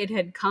where it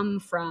had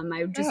come from.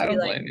 I would just be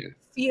like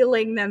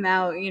feeling them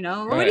out, you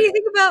know, what do you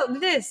think about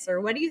this? Or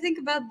what do you think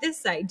about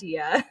this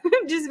idea?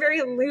 Just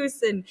very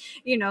loose and,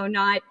 you know,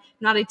 not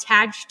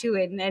attached to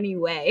it in any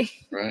way.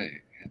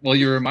 Right. Well,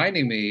 you're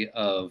reminding me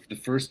of the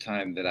first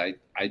time that I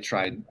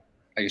tried,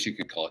 I guess you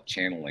could call it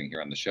channeling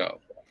here on the show.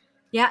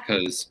 Yeah.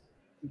 Because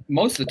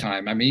most of the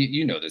time, I mean,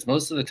 you know this,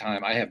 most of the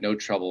time I have no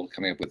trouble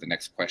coming up with the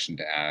next question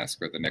to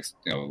ask or the next,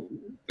 you know,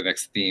 the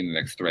next theme, the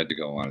next thread to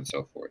go on and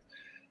so forth.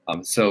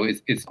 So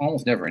it's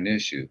almost never an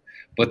issue.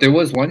 But there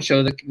was one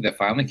show that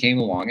finally came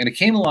along, and it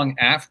came along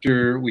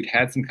after we'd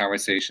had some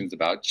conversations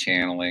about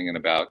channeling and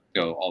about,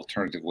 you know,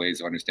 alternative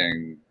ways of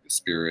understanding the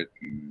spirit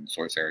and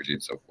source energy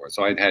and so forth.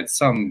 So I'd had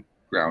some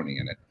grounding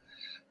in it.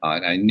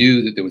 And I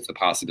knew that there was the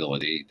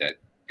possibility that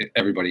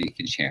everybody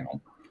can channel.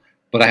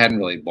 But I hadn't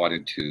really bought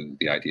into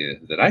the idea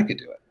that I could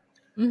do it.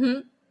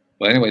 Mm-hmm.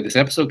 But anyway, this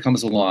episode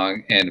comes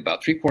along, and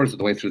about 3/4 of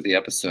the way through the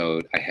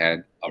episode, I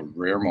had a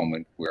rare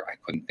moment where I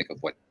couldn't think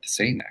of what to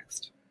say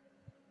next.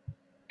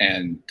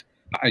 And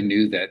I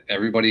knew that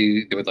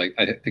everybody, they would like,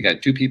 I think I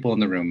had 2 people in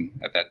the room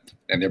at that,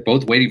 and they're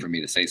both waiting for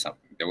me to say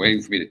something. They're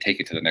waiting for me to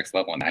take it to the next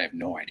level, and I have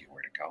no idea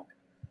where to go.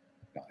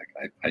 You know,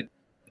 like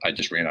I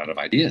just ran out of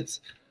ideas.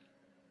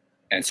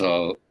 And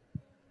so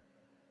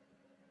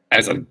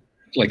as a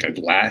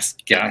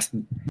last gasp,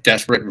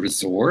 desperate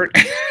resort,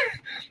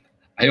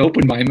 I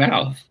opened my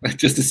mouth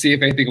just to see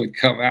if anything would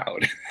come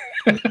out.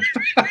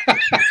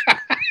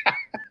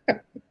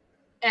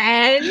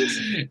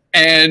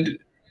 And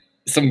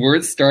some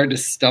words started to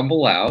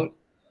stumble out.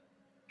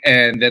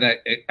 And then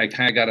I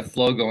kind of got a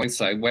flow going.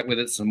 So I went with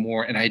it some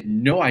more. And I had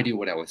no idea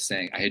what I was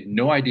saying. I had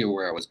no idea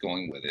where I was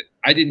going with it.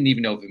 I didn't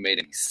even know if it made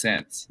any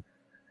sense.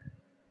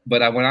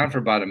 But I went on for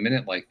about a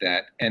minute like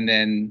that. And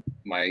then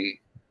my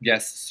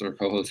guests or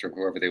co-hosts or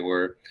whoever they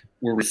were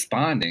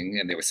responding,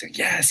 and they were saying,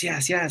 yes,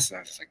 yes, yes. And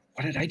I was like,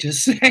 what did I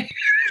just say?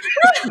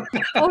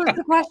 What was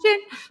the question?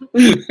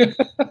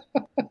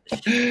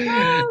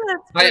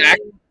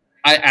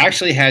 I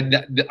actually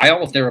had, I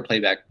almost never play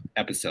back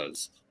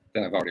episodes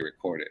that I've already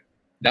recorded.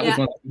 That was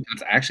one of the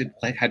times I actually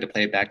had to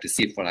play it back to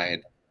see if what I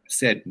had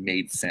said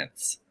made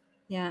sense.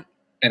 Yeah.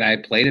 And I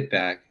played it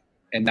back,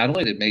 and not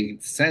only did it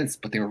make sense,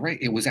 but they were right.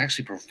 It was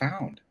actually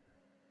profound.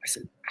 I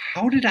said,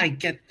 how did I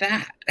get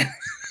that?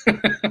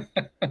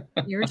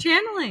 You were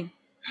channeling.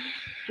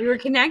 You were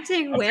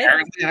connecting with.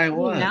 Apparently I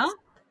was. You know,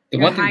 the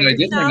one thing that I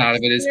did learn out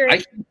of it is I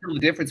can't tell the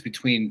difference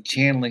between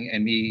channeling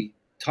and me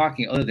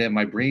talking, other than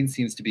my brain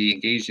seems to be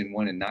engaged in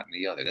one and not in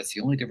the other. That's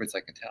the only difference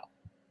I can tell.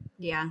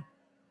 Yeah.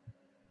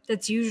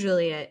 That's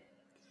usually it.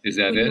 Is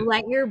that it? You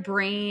let your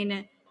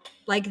brain,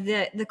 like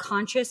the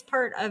conscious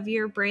part of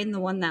your brain, the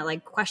one that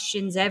like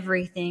questions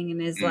everything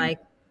and is like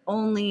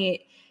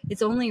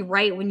it's only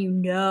right when you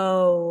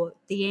know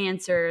the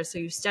answer. So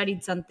you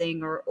studied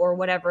something or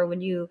whatever,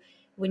 when you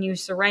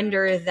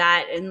surrender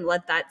that and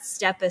let that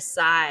step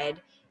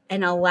aside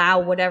and allow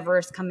whatever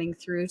is coming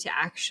through to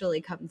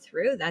actually come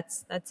through.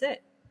 That's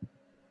it.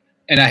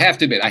 And I have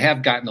to admit, I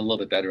have gotten a little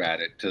bit better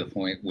at it, to the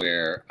point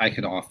where I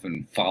can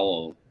often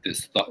follow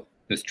this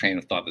train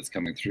of thought that's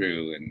coming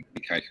through and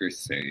be kind of curious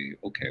to say,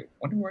 okay,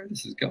 wonder where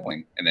this is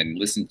going, and then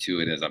listen to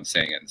it as I'm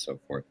saying it and so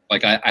forth.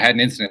 Like I had an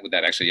incident with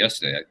that actually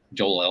yesterday.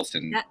 Joel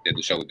Elston did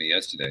the show with me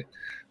yesterday.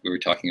 We were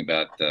talking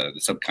about the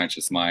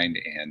subconscious mind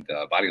and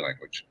body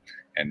language,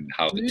 and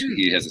how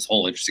he has this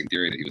whole interesting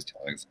theory that he was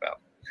telling us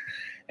about.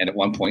 And at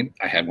one point,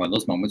 I had one of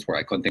those moments where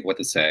I couldn't think what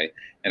to say,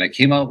 and I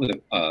came out with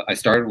I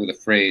started with a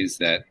phrase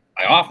that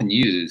I often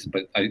use,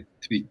 but to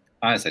be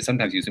honest, I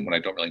sometimes use it when I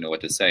don't really know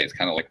what to say. It's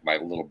kind of like my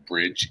little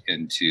bridge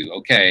into,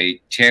 okay,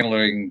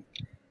 channeling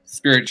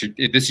spirit,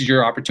 this is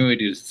your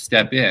opportunity to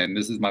step in.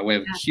 This is my way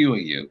of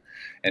cueing you.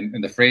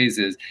 And the phrase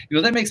is, you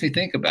know, that makes me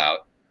think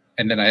about,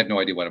 and then I have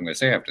no idea what I'm going to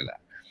say after that,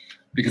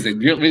 because it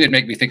really didn't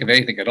make me think of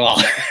anything at all.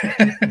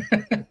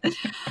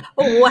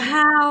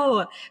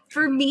 Wow.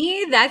 For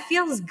me, that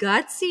feels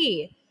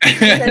gutsy.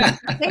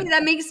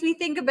 That makes me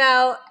think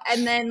about,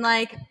 and then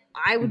like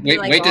I would be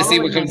like, wait to see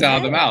oh, what comes out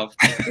of the mouth.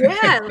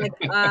 Yeah, like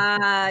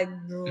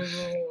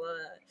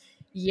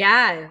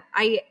yeah.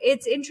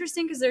 It's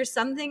interesting because there's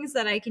some things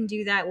that I can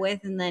do that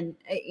with, and then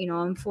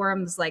in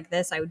forums like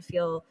this, I would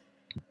feel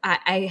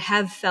I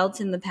have felt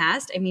in the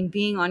past. I mean,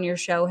 being on your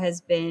show has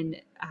been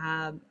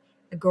a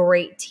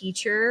great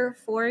teacher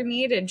for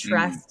me to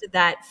trust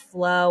that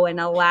flow and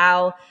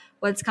allow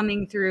what's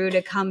coming through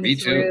to come Me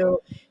through.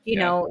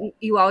 too.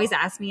 You always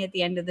ask me at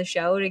the end of the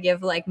show to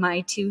give like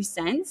my 2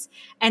 cents.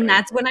 And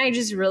that's when I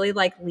just really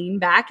like lean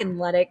back and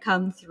let it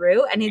come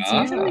through. And it's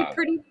usually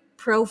pretty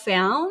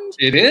profound.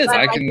 It is.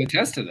 I can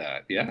attest to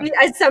that. Yeah.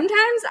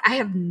 Sometimes I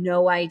have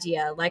no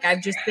idea. Like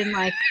I've just been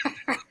like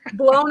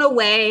blown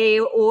away,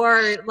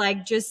 or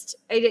like just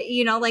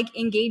like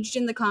engaged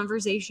in the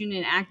conversation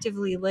and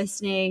actively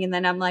listening, and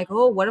then I'm like,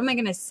 oh, what am I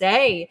gonna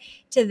say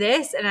to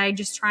this? And I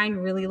just try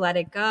and really let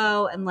it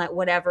go and let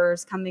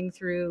whatever's coming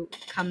through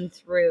come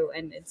through,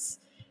 and it's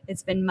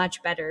been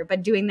much better.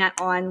 But doing that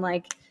on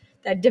like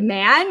that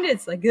demand,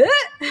 it's like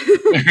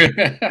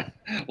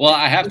well,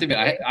 I have to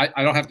admit,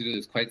 I don't have to do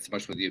this quite so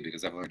much with you,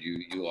 because I've heard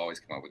you always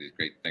come up with these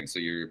great things, so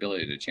your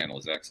ability to channel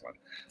is excellent.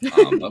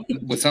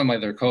 With some of my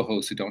other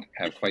co-hosts who don't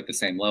have quite the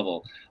same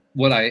level,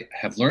 what I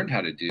have learned how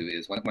to do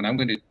is when I'm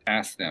going to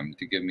ask them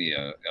to give me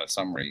a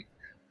summary,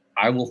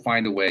 I will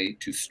find a way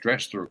to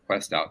stretch the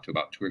request out to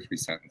about 2 or 3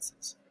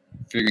 sentences,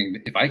 figuring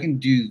if I can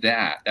do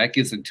that, that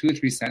gives them 2 or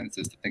 3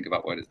 sentences to think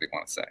about what it is they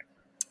want to say.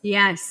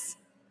 Yes.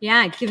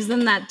 Yeah, it gives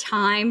them that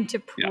time to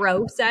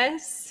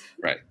process.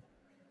 Right.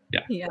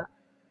 Yeah. Yeah.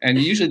 And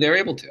usually they're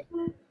able to,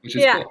 which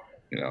is cool.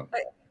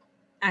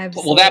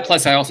 Absolutely. Well, that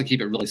plus I also keep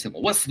it really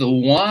simple. What's the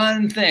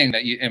one thing that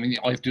all you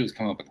have to do is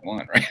come up with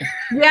one, right?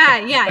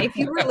 Yeah. If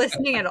you were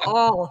listening at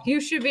all, you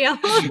should be able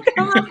to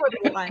come up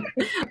with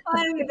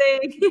one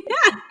thing.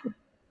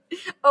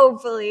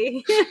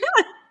 Hopefully.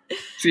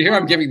 See, here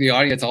I'm giving the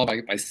audience all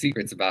my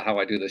secrets about how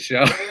I do the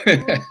show.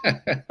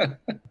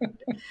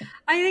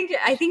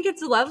 I think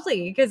it's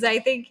lovely, because I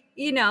think,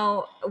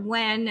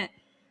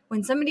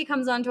 when somebody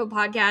comes onto a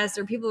podcast,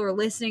 or people are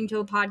listening to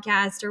a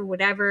podcast or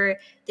whatever,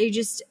 they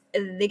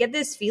get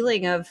this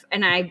feeling of,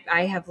 and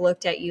I have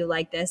looked at you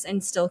like this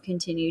and still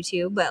continue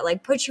to, but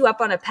like put you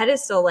up on a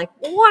pedestal, like,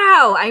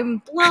 wow,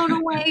 I'm blown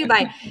away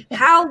by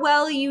how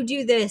well you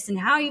do this and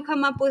how you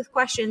come up with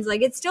questions.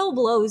 Like it still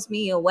blows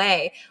me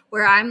away,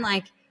 where I'm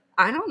like,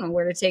 I don't know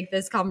where to take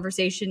this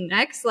conversation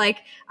next.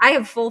 Like I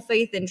have full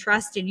faith and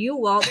trust in you,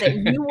 Walt, that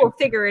you will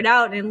figure it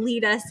out and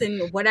lead us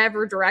in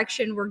whatever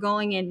direction we're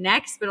going in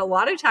next. But a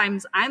lot of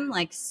times I'm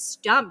like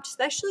stumped,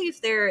 especially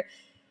if they're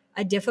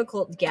a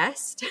difficult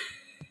guest.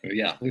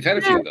 Yeah, we've had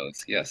a few of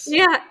those. Yes.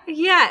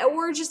 Yeah.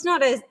 We're just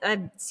not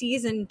a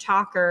seasoned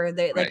talker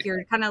that like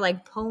you're kind of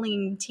like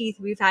pulling teeth.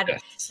 We've had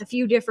a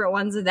few different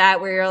ones of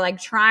that, where you're like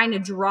trying to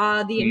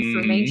draw the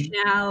information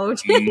out.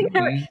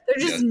 They're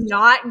just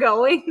not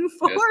going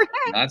for it.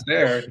 Not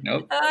there.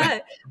 Nope.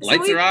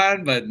 Lights are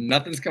on, but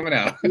nothing's coming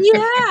out.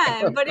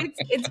 Yeah, but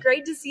it's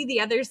great to see the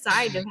other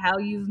side of how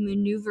you've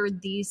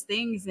maneuvered these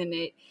things, and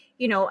it.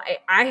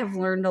 I have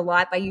learned a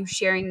lot by you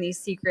sharing these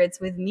secrets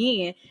with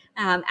me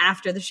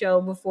after the show,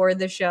 before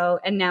the show,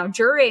 and now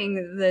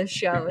during the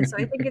show. So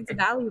I think it's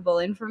valuable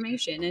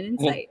information and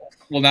insight.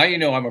 Well, now you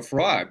know I'm a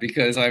fraud,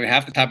 because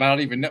half the time I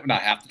don't even know.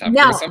 Not half the time.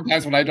 No.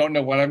 Sometimes when I don't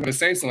know what I'm going to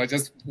say, so I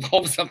just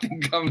hope something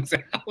comes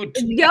out.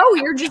 No,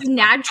 you're just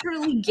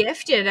naturally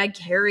gifted at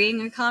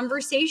carrying a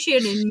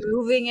conversation and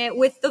moving it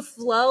with the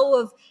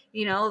flow of,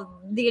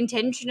 the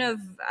intention of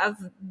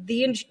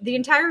the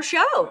entire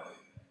show.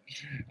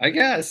 I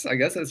guess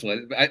that's what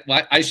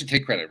I should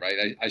take credit,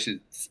 right? I should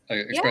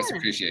express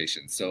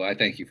appreciation. So I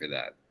thank you for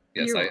that.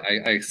 Yes,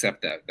 I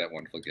accept that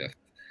wonderful gift.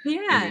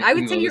 Yeah, I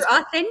would say you're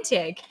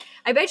authentic.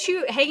 I bet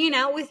you hanging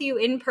out with you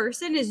in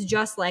person is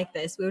just like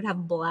this. We would have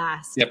a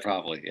blast. Yeah,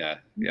 probably. Yeah.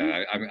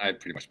 I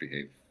pretty much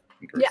behave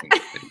in person.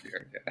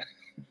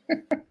 Yeah.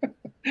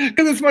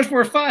 Because it's much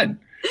more fun.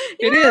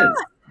 It is.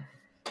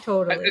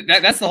 Totally.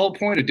 That's the whole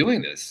point of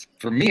doing this,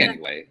 for me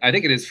anyway. I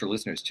think it is for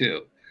listeners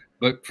too.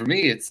 But for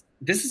me,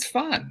 this is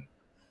fun.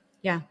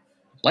 Yeah.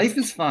 Life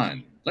is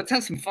fun. Let's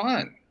have some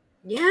fun.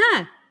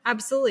 Yeah,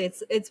 absolutely.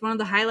 It's one of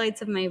the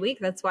highlights of my week.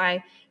 That's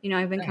why,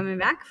 I've been coming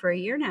back for a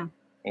year now.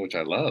 Which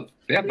I love.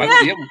 Yeah.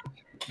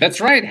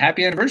 That's right.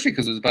 Happy anniversary,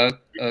 because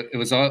it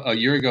was a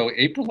year ago,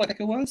 April, I think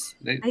it was.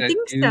 I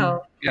think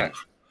so. Yeah.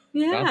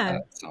 Yeah.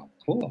 So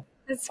cool.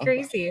 That's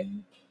crazy.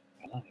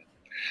 I love it.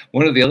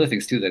 One of the other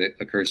things too that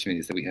occurs to me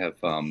is that we have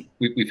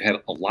we've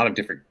had a lot of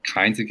different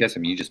kinds of guests. I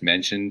mean, you just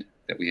mentioned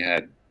that we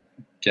had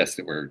guests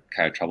that were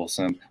kind of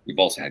troublesome. We've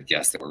also had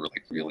guests that were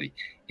really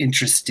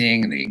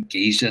interesting, and they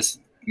engaged us,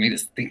 made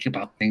us think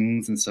about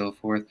things and so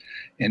forth.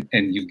 And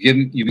you've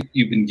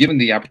been given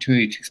the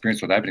opportunity to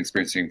experience what I've been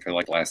experiencing for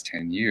like the last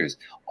 10 years.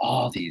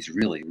 All these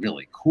really,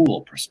 really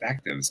cool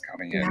perspectives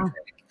coming in,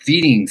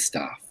 feeding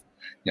stuff.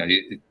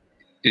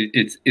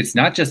 It's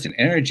not just an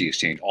energy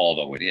exchange,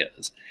 although it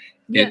is.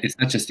 It's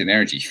not just an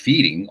energy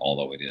feeding,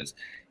 although it is.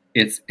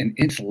 it's an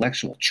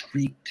intellectual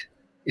treat.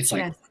 It's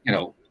like, Yes. you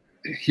know,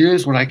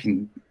 here's what I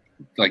can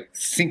like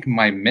sink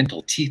my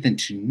mental teeth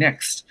into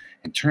next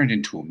and turn it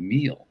into a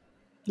meal.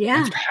 Yeah.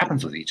 That's what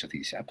happens with each of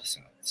these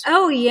episodes.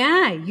 Oh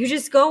yeah. You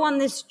just go on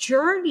this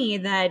journey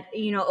that,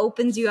 you know,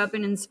 opens you up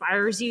and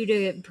inspires you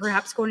to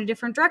perhaps go in a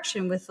different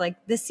direction with like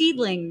the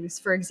seedlings,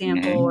 for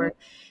example, or,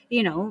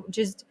 you know,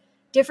 just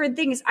different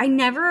things. I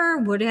never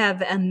would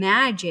have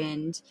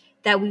imagined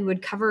that we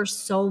would cover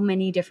so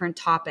many different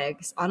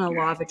topics on a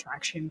law of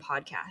attraction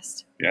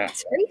podcast. Yeah.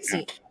 It's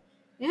crazy.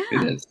 Yeah.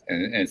 It is.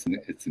 And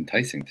it's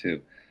enticing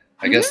too.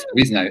 I guess the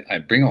reason I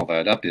bring all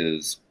that up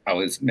is I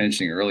was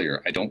mentioning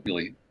earlier, I don't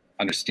really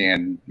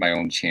understand my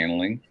own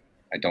channeling.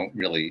 I don't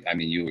really, I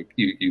mean,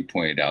 you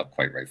pointed out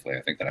quite rightfully,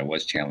 I think that I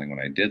was channeling when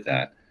I did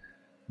that.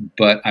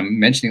 But I'm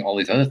mentioning all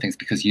these other things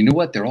because you know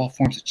what? They're all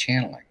forms of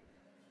channeling.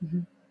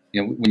 You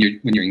know, when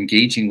you're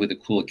engaging with a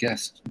cool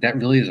guest, that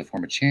really is a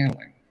form of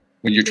channeling.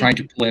 When you're trying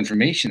to pull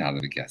information out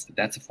of a guest,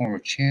 that's a form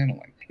of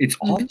channeling. It's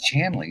all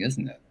channeling,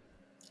 isn't it?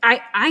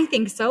 I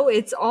think so.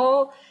 It's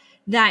all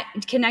that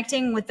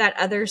connecting with that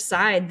other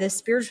side, the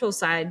spiritual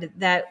side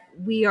that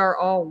we are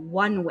all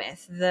one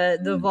with,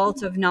 the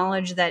vault of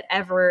knowledge that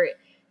ever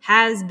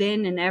has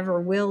been and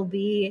ever will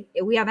be.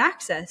 We have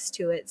access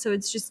to it. So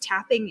it's just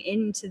tapping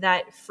into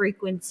that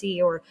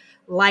frequency or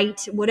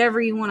light,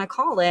 whatever you want to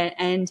call it,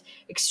 and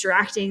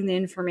extracting the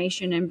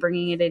information and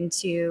bringing it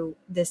into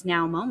this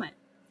now moment.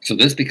 So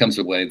this becomes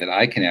a way that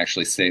I can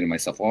actually say to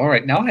myself, well, all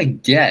right, now I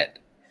get,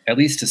 at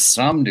least to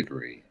some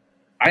degree,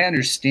 I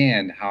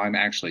understand how I'm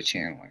actually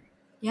channeling.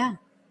 Yeah.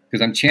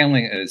 Because I'm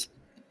channeling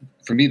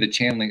for me, the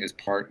channeling is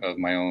part of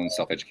my own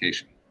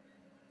self-education.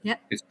 Yeah.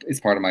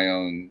 It's part of my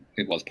own,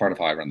 well, it's part of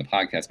how I run the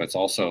podcast, but it's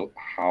also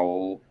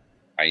how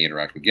I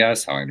interact with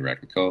guests, how I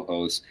interact with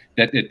co-hosts,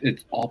 that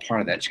it's all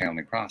part of that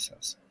channeling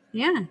process.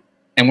 Yeah.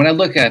 And when I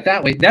look at it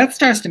that way, that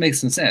starts to make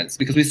some sense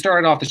because we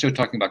started off the show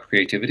talking about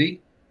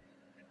creativity.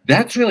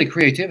 That's really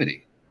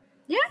creativity.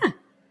 Yeah.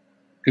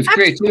 Because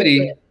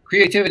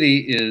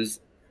creativity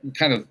is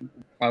kind of,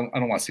 I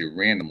don't want to say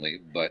randomly,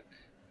 but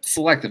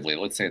selectively,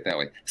 let's say it that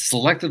way,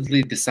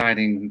 selectively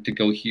deciding to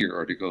go here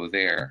or to go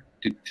there,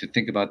 to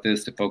think about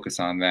this, to focus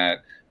on that,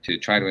 to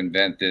try to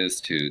invent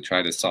this, to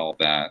try to solve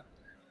that.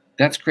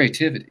 That's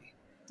creativity.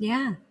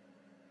 Yeah.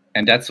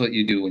 And that's what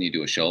you do when you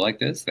do a show like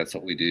this. That's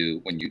what we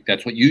do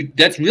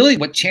that's really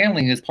what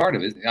channeling is part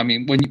of it. I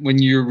mean,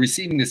 when you're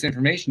receiving this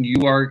information,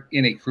 you are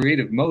in a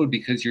creative mode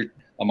because you're,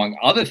 among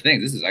other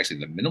things, this is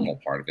actually the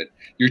minimal part of it.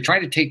 You're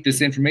trying to take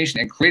this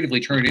information and creatively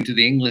turn it into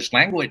the English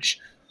language.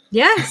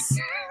 Yes.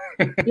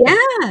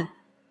 Yeah,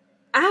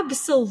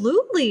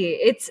 absolutely.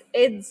 It's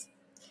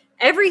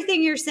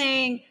everything you're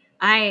saying.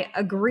 I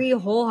agree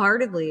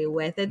wholeheartedly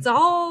with. It's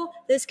all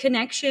this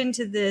connection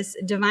to this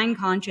divine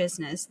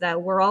consciousness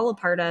that we're all a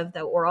part of,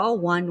 that we're all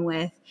one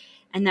with,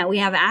 and that we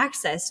have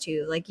access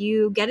to. Like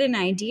you get an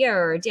idea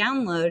or a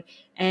download,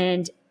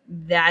 and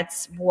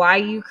that's why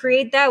you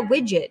create that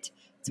widget.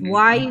 It's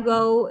why you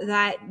go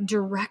that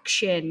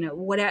direction,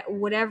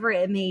 whatever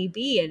it may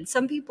be. And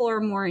some people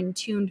are more in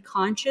tune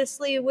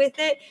consciously with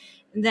it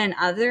than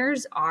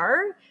others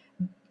are.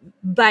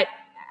 But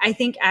I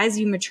think as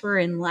you mature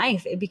in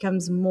life, it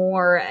becomes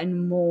more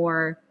and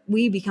more,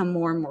 we become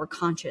more and more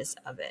conscious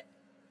of it.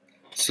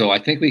 So I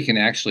think we can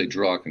actually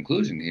draw a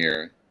conclusion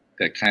here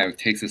that kind of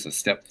takes us a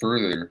step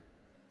further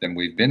than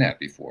we've been at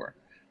before.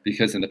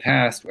 Because in the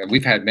past,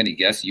 we've had many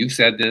guests. You've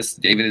said this,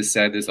 David has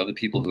said this, other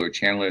people who are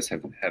channelers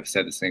have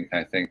said the same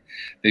kind of thing.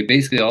 They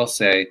basically all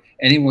say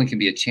anyone can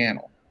be a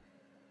channel.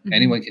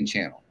 Anyone can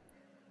channel.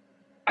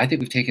 I think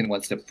we've taken it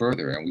one step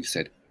further and we've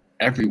said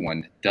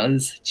everyone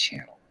does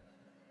channel.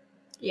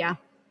 Yeah.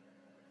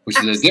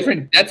 Which is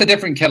that's a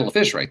different kettle of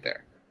fish right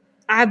there.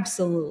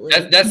 Absolutely.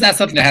 That's not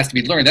something that has to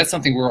be learned. That's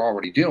something we're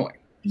already doing.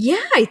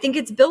 Yeah, I think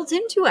it's built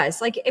into us.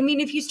 Like, I mean,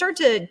 if you start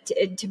to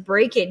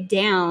break it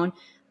down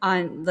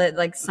on the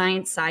like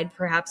science side,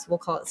 perhaps we'll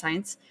call it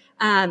science.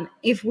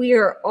 If we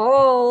are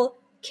all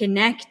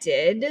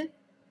connected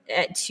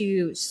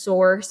to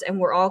source and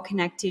we're all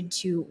connected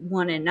to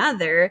one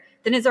another,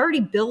 then it's already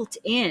built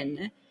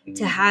in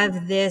to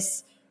have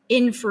this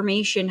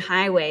information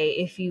highway,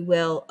 if you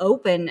will,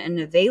 open and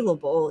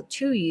available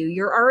to you.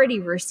 You're already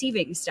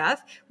receiving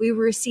stuff. We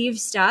receive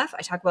stuff.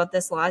 I talk about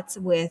this lots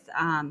with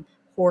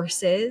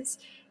horses.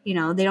 You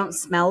know, they don't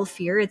smell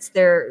fear. It's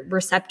their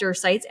receptor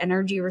sites,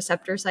 energy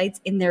receptor sites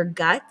in their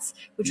guts,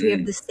 which we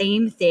have the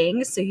same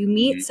thing. So you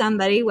meet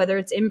somebody, whether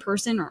it's in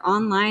person or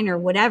online or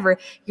whatever,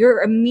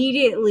 you're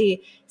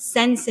immediately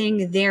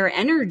sensing their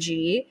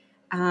energy,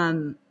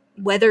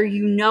 whether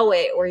you know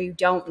it or you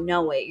don't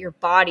know it. Your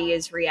body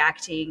is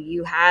reacting.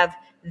 You have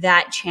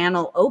that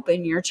channel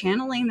open. You're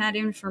channeling that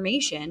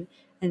information,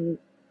 and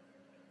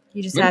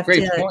you just have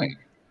to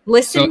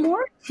listen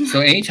more. So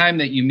anytime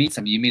that you meet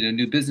somebody, you meet a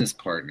new business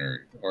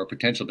partner or a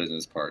potential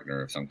business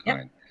partner of some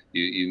kind,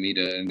 you meet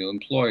a new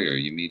employer,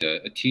 you meet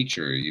a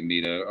teacher, you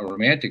meet a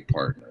romantic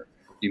partner,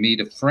 you meet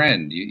a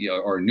friend,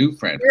 or a new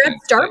friend. You're at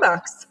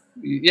Starbucks.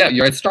 Yeah,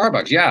 you're at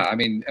Starbucks. Yeah, I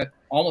mean,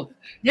 almost.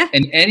 Yeah.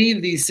 In any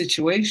of these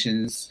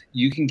situations,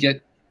 you can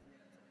get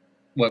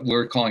what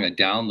we're calling a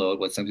download,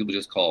 what some people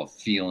just call a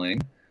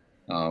feeling,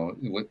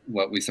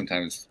 what we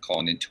sometimes call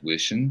an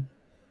intuition,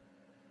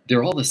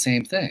 they're all the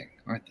same thing,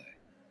 aren't they?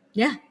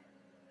 Yeah.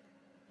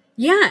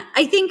 Yeah.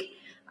 I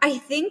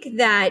think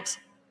that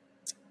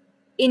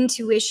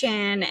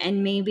intuition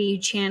and maybe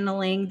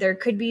channeling, there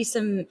could be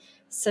some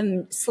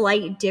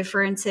slight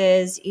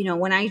differences. You know,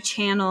 when I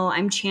channel,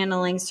 I'm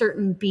channeling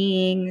certain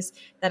beings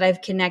that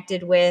I've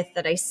connected with,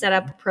 that I set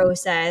up a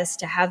process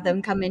to have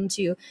them come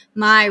into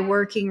my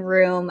working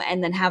room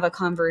and then have a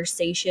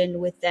conversation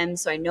with them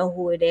so I know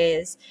who it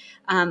is.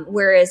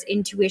 Whereas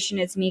intuition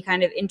is me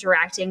kind of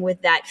interacting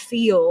with that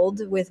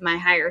field, with my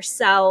higher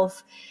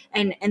self,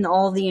 and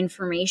all the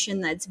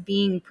information that's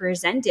being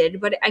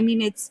presented. But I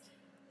mean, it's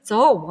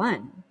all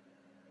one.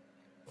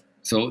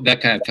 So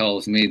that kind of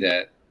tells me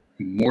that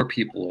more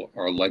people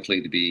are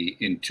likely to be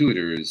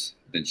intuitors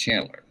than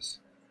channelers.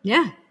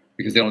 Yeah.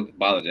 Because they don't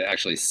bother to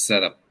actually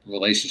set up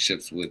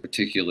relationships with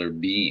particular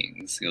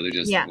beings. You know, they're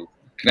just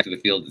connect to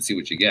the field and see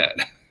what you get.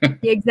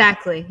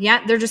 Exactly.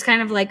 Yeah. They're just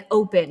kind of like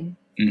open.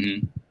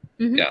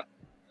 Yeah.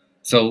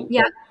 So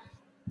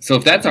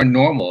if that's our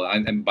normal,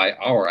 and by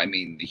our, I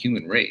mean the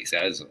human race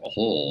as a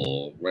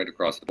whole, right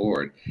across the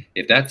board,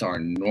 if that's our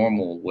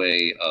normal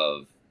way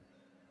of,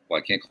 well,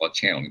 I can't call it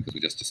channeling because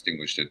we just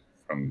distinguished it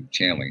from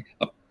channeling.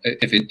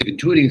 If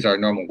intuiting is our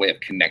normal way of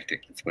connecting,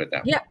 let's put it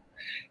that way.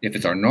 If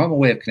it's our normal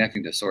way of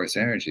connecting to source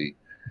energy,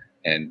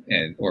 and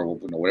or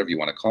whatever you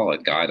want to call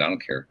it, God, I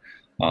don't care.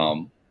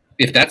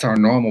 If that's our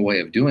normal way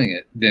of doing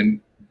it, then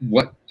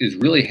what is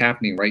really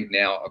happening right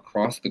now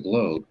across the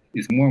globe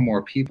is more and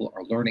more people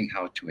are learning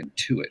how to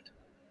intuit.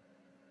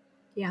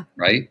 Yeah.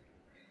 Right.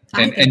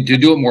 And to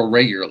do it more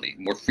regularly,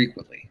 more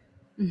frequently.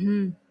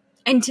 And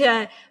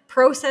to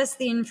process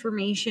the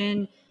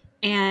information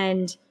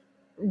and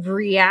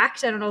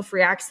react. I don't know if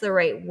react's the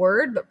right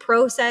word, but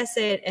process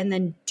it and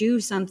then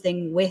do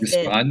something with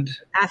it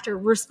after.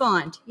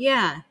 Respond.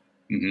 Yeah.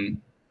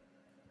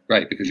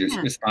 Right. Because your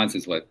response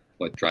is what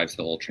drives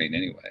the whole train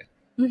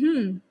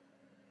anyway.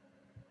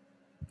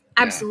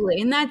 Absolutely.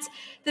 And that's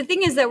the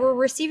thing, is that we're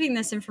receiving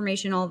this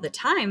information all the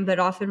time, but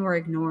often we're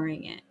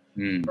ignoring it.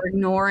 We're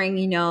ignoring,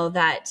 you know,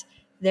 that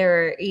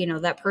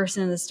that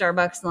person in the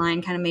Starbucks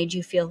line kind of made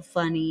you feel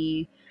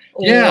funny.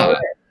 Or,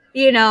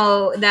 you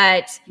know,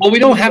 that. Well, we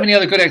don't have any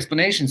other good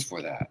explanations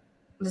for that.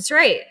 That's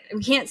right.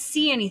 We can't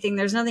see anything.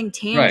 There's nothing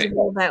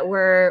tangible that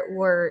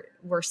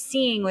we're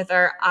seeing with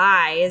our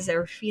eyes,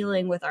 or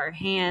feeling with our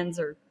hands,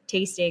 or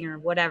tasting, or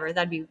whatever.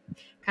 That'd be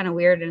kind of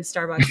weird in a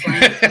Starbucks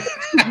line.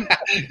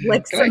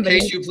 Like, can I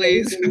taste you,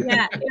 please?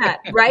 Yeah,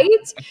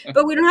 right.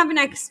 But we don't have an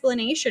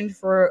explanation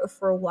for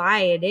why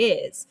it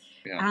is.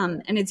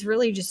 And it's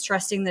really just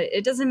trusting that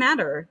it doesn't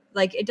matter.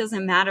 Like, it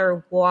doesn't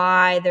matter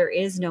why there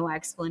is no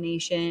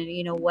explanation,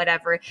 you know,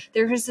 whatever.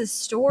 There is a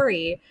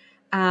story.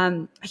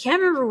 I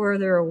can't remember whether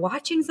they were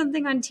watching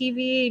something on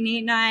TV,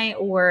 Nate and I,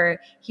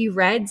 or he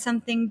read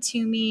something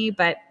to me,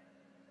 but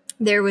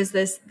there was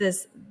this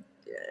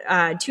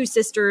two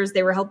sisters.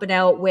 They were helping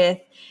out with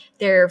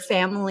their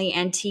family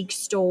antique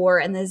store,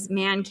 and this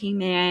man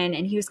came in,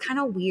 and he was kind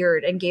of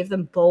weird and gave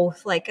them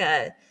both like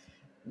a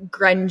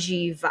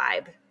grungy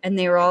vibe. And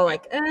they were all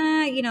like,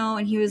 you know,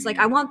 and he was like,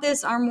 I want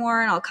this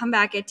armoire and I'll come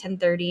back at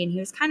 10:30. And he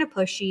was kind of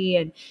pushy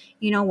and,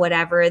 you know,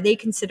 whatever. They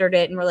considered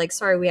it and were like,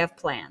 sorry, we have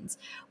plans.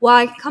 Well,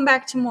 I can come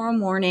back tomorrow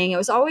morning. It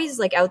was always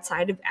like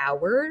outside of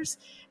hours.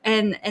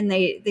 And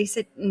they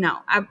said, no,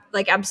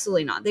 like,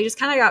 absolutely not. They just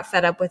kind of got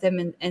fed up with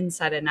him and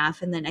said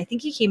enough. And then I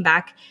think he came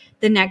back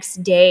the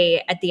next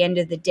day at the end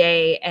of the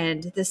day,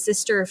 and the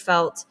sister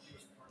felt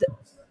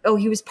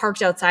he was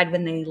parked outside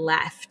when they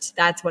left.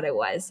 That's what it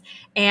was.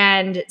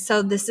 And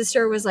so the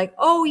sister was like,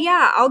 oh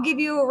yeah, I'll give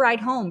you a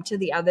ride home, to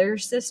the other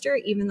sister,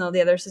 even though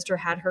the other sister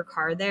had her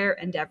car there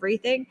and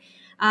everything.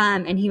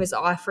 And he was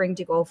offering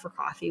to go for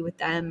coffee with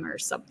them or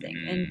something.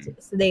 And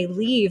so they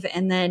leave.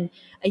 And then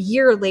a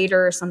year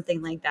later or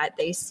something like that,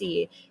 they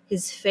see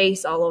his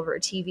face all over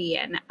TV.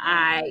 And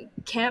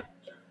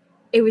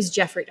it was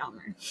Jeffrey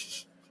Dahmer.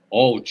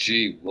 Oh,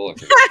 gee, look.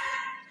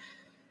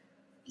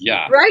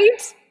 Yeah.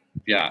 Right?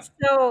 Yeah.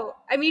 So,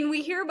 I mean,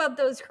 we hear about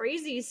those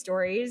crazy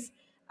stories,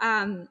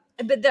 but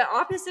the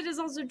opposite is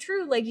also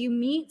true. Like, you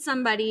meet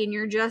somebody and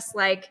you're just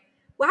like,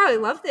 wow, I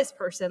love this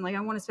person. Like, I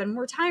want to spend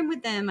more time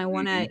with them. I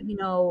want to, you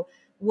know,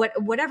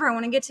 whatever. I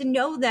want to get to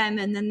know them.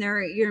 And then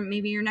they're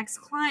maybe your next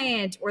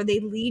client, or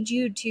they lead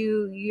you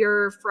to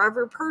your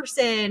forever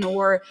person,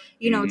 or,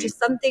 you know, just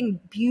something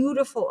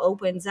beautiful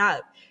opens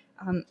up.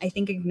 I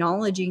think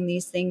acknowledging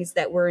these things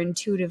that we're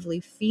intuitively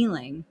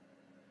feeling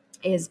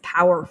is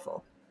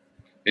powerful.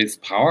 It's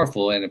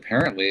powerful, and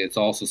apparently it's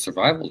also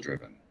survival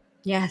driven.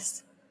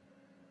 Yes.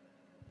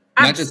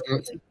 Not just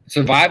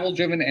survival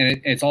driven,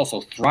 and it's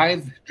also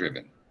thrive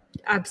driven.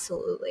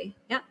 Absolutely.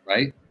 Yeah.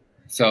 Right?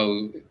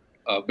 So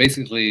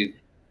basically,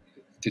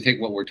 to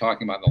take what we're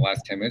talking about in the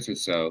last 10 minutes or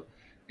so,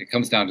 it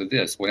comes down to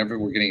this. Whenever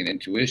we're getting an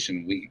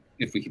intuition,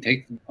 if we can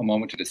take a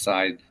moment to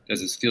decide, does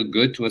this feel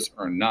good to us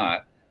or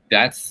not,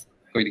 that's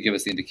going to give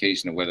us the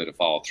indication of whether to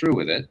follow through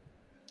with it.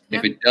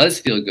 If it does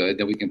feel good,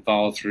 then we can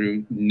follow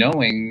through,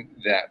 knowing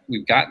that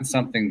we've gotten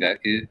something that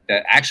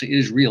actually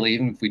is real,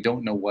 even if we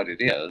don't know what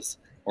it is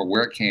or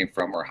where it came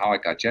from or how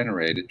it got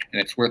generated,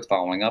 and it's worth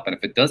following up. And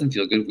if it doesn't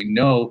feel good, we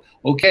know,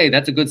 okay,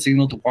 that's a good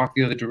signal to walk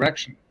the other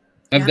direction.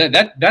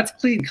 That's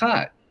clean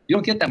cut. You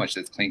don't get that much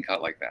that's clean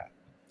cut like that.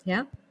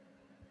 Yeah.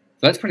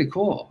 So that's pretty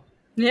cool.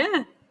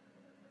 Yeah.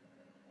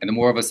 And the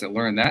more of us that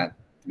learn that,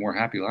 the more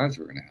happy lives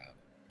we're going to have.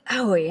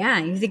 Oh yeah,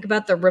 you think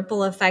about the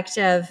ripple effect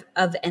of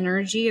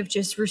energy, of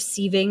just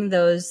receiving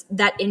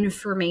that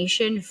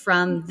information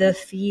from the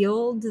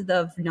field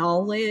of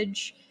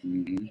knowledge.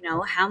 Mm-hmm. You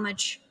know, how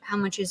much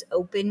is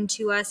open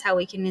to us, how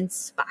we can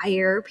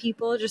inspire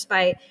people just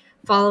by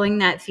following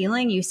that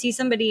feeling. You see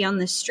somebody on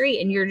the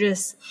street and you're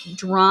just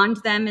drawn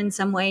to them in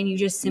some way, and you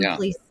just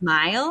simply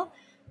smile.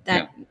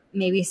 That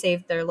maybe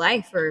saved their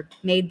life or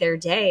made their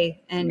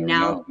day, and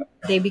now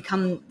they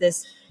become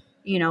this,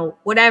 you know,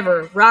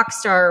 whatever, rock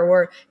star,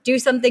 or do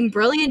something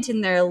brilliant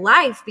in their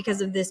life because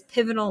of this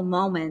pivotal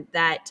moment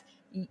that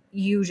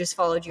you just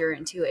followed your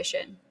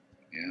intuition.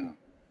 Yeah.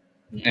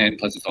 And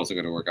plus it's also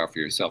going to work out for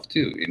yourself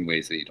too, in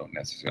ways that you don't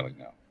necessarily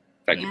know.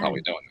 In fact, you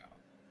probably don't know.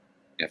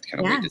 You have to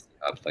kind of wait to see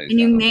how it plays out. And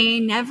you may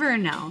never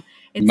know.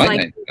 It's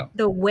like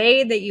the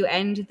way that you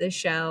end the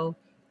show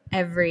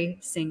every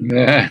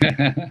single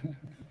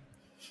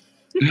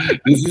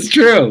This is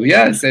true.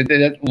 Yes. And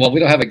well, we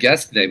don't have a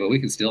guest today, but we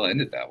can still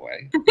end it that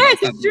way.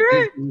 It's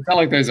true. It's not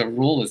like there's a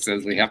rule that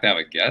says we have to have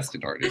a guest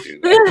in order to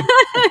do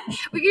that.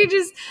 We can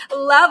just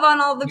love on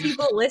all the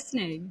people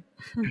listening.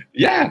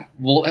 Yeah.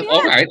 Well,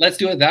 all right. Let's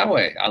do it that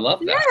way. I love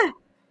that. Yeah.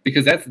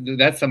 Because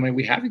that's something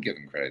we haven't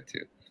given credit to.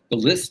 The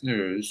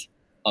listeners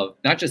of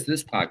not just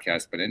this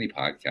podcast, but any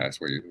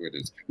podcast where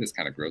there's this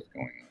kind of growth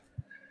going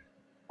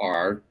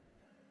on,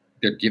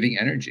 they're giving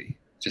energy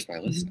just by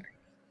listening.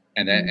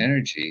 And that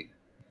energy,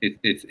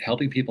 it's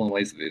helping people in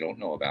ways that they don't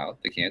know about,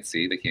 they can't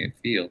see, they can't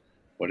feel,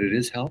 but it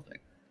is helping.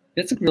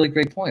 That's a really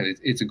great point.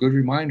 It's a good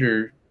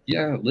reminder.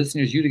 Yeah,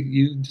 listeners,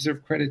 you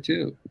deserve credit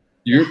too.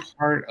 You're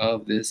part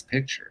of this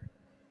picture.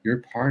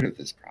 You're part of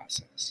this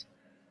process.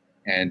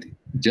 And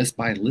just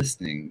by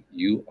listening,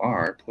 you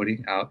are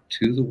putting out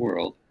to the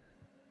world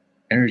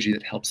energy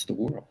that helps the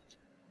world.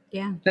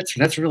 Yeah. That's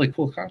a really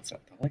cool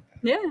concept. I like that.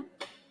 Yeah.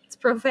 It's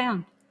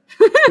profound.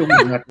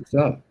 Wrap this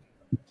up.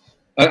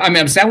 I mean,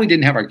 I'm sad we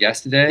didn't have our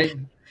guest today.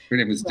 Her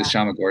name was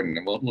Deshama Gordon,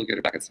 and we'll get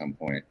her back at some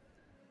point.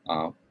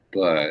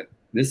 But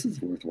this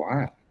is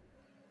worthwhile.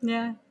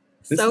 Yeah.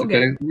 So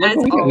good. As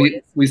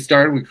always. We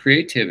started with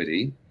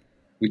creativity.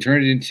 We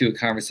turned it into a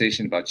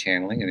conversation about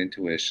channeling and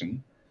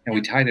intuition. And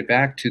we tied it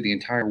back to the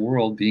entire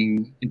world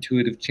being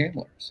intuitive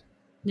channelers.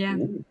 Yeah.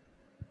 Ooh.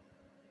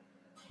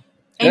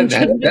 And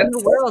changing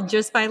the world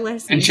just by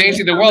listening. And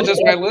changing the world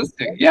just by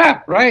listening.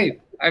 Yeah,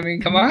 right. I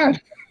mean, come on.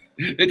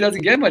 It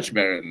doesn't get much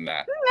better than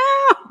that.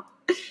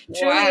 No.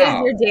 Truly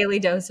is your daily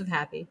dose of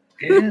happy.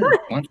 Yeah,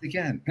 once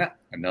again.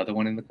 Another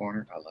one in the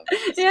corner. I love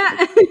it.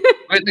 Yeah.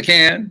 Put in the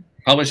can.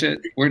 Publish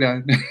it. We're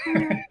done.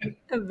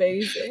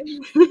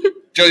 Amazing.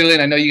 Jodielynn,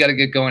 I know you got to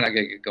get going. I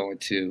got to get going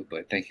too.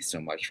 But thank you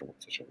so much for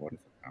such a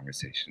wonderful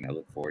conversation. I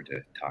look forward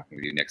to talking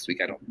with you next week.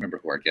 I don't remember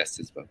who our guest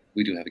is, but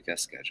we do have a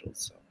guest scheduled.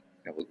 So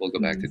we'll go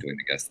back to doing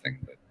the guest thing.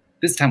 But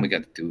this time we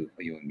got to do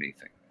a you and me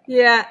thing.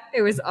 Yeah,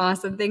 it was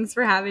awesome. Thanks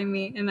for having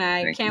me. And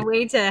I can't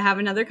wait to have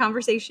another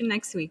conversation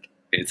next week.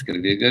 It's going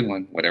to be a good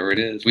one, whatever it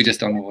is. We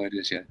just don't know what it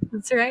is yet.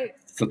 That's right.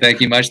 So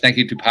thank you much. Thank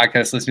you to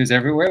podcast listeners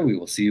everywhere. We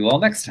will see you all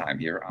next time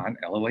here on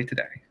LOA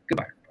Today.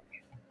 Goodbye,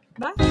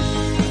 everybody.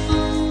 Bye.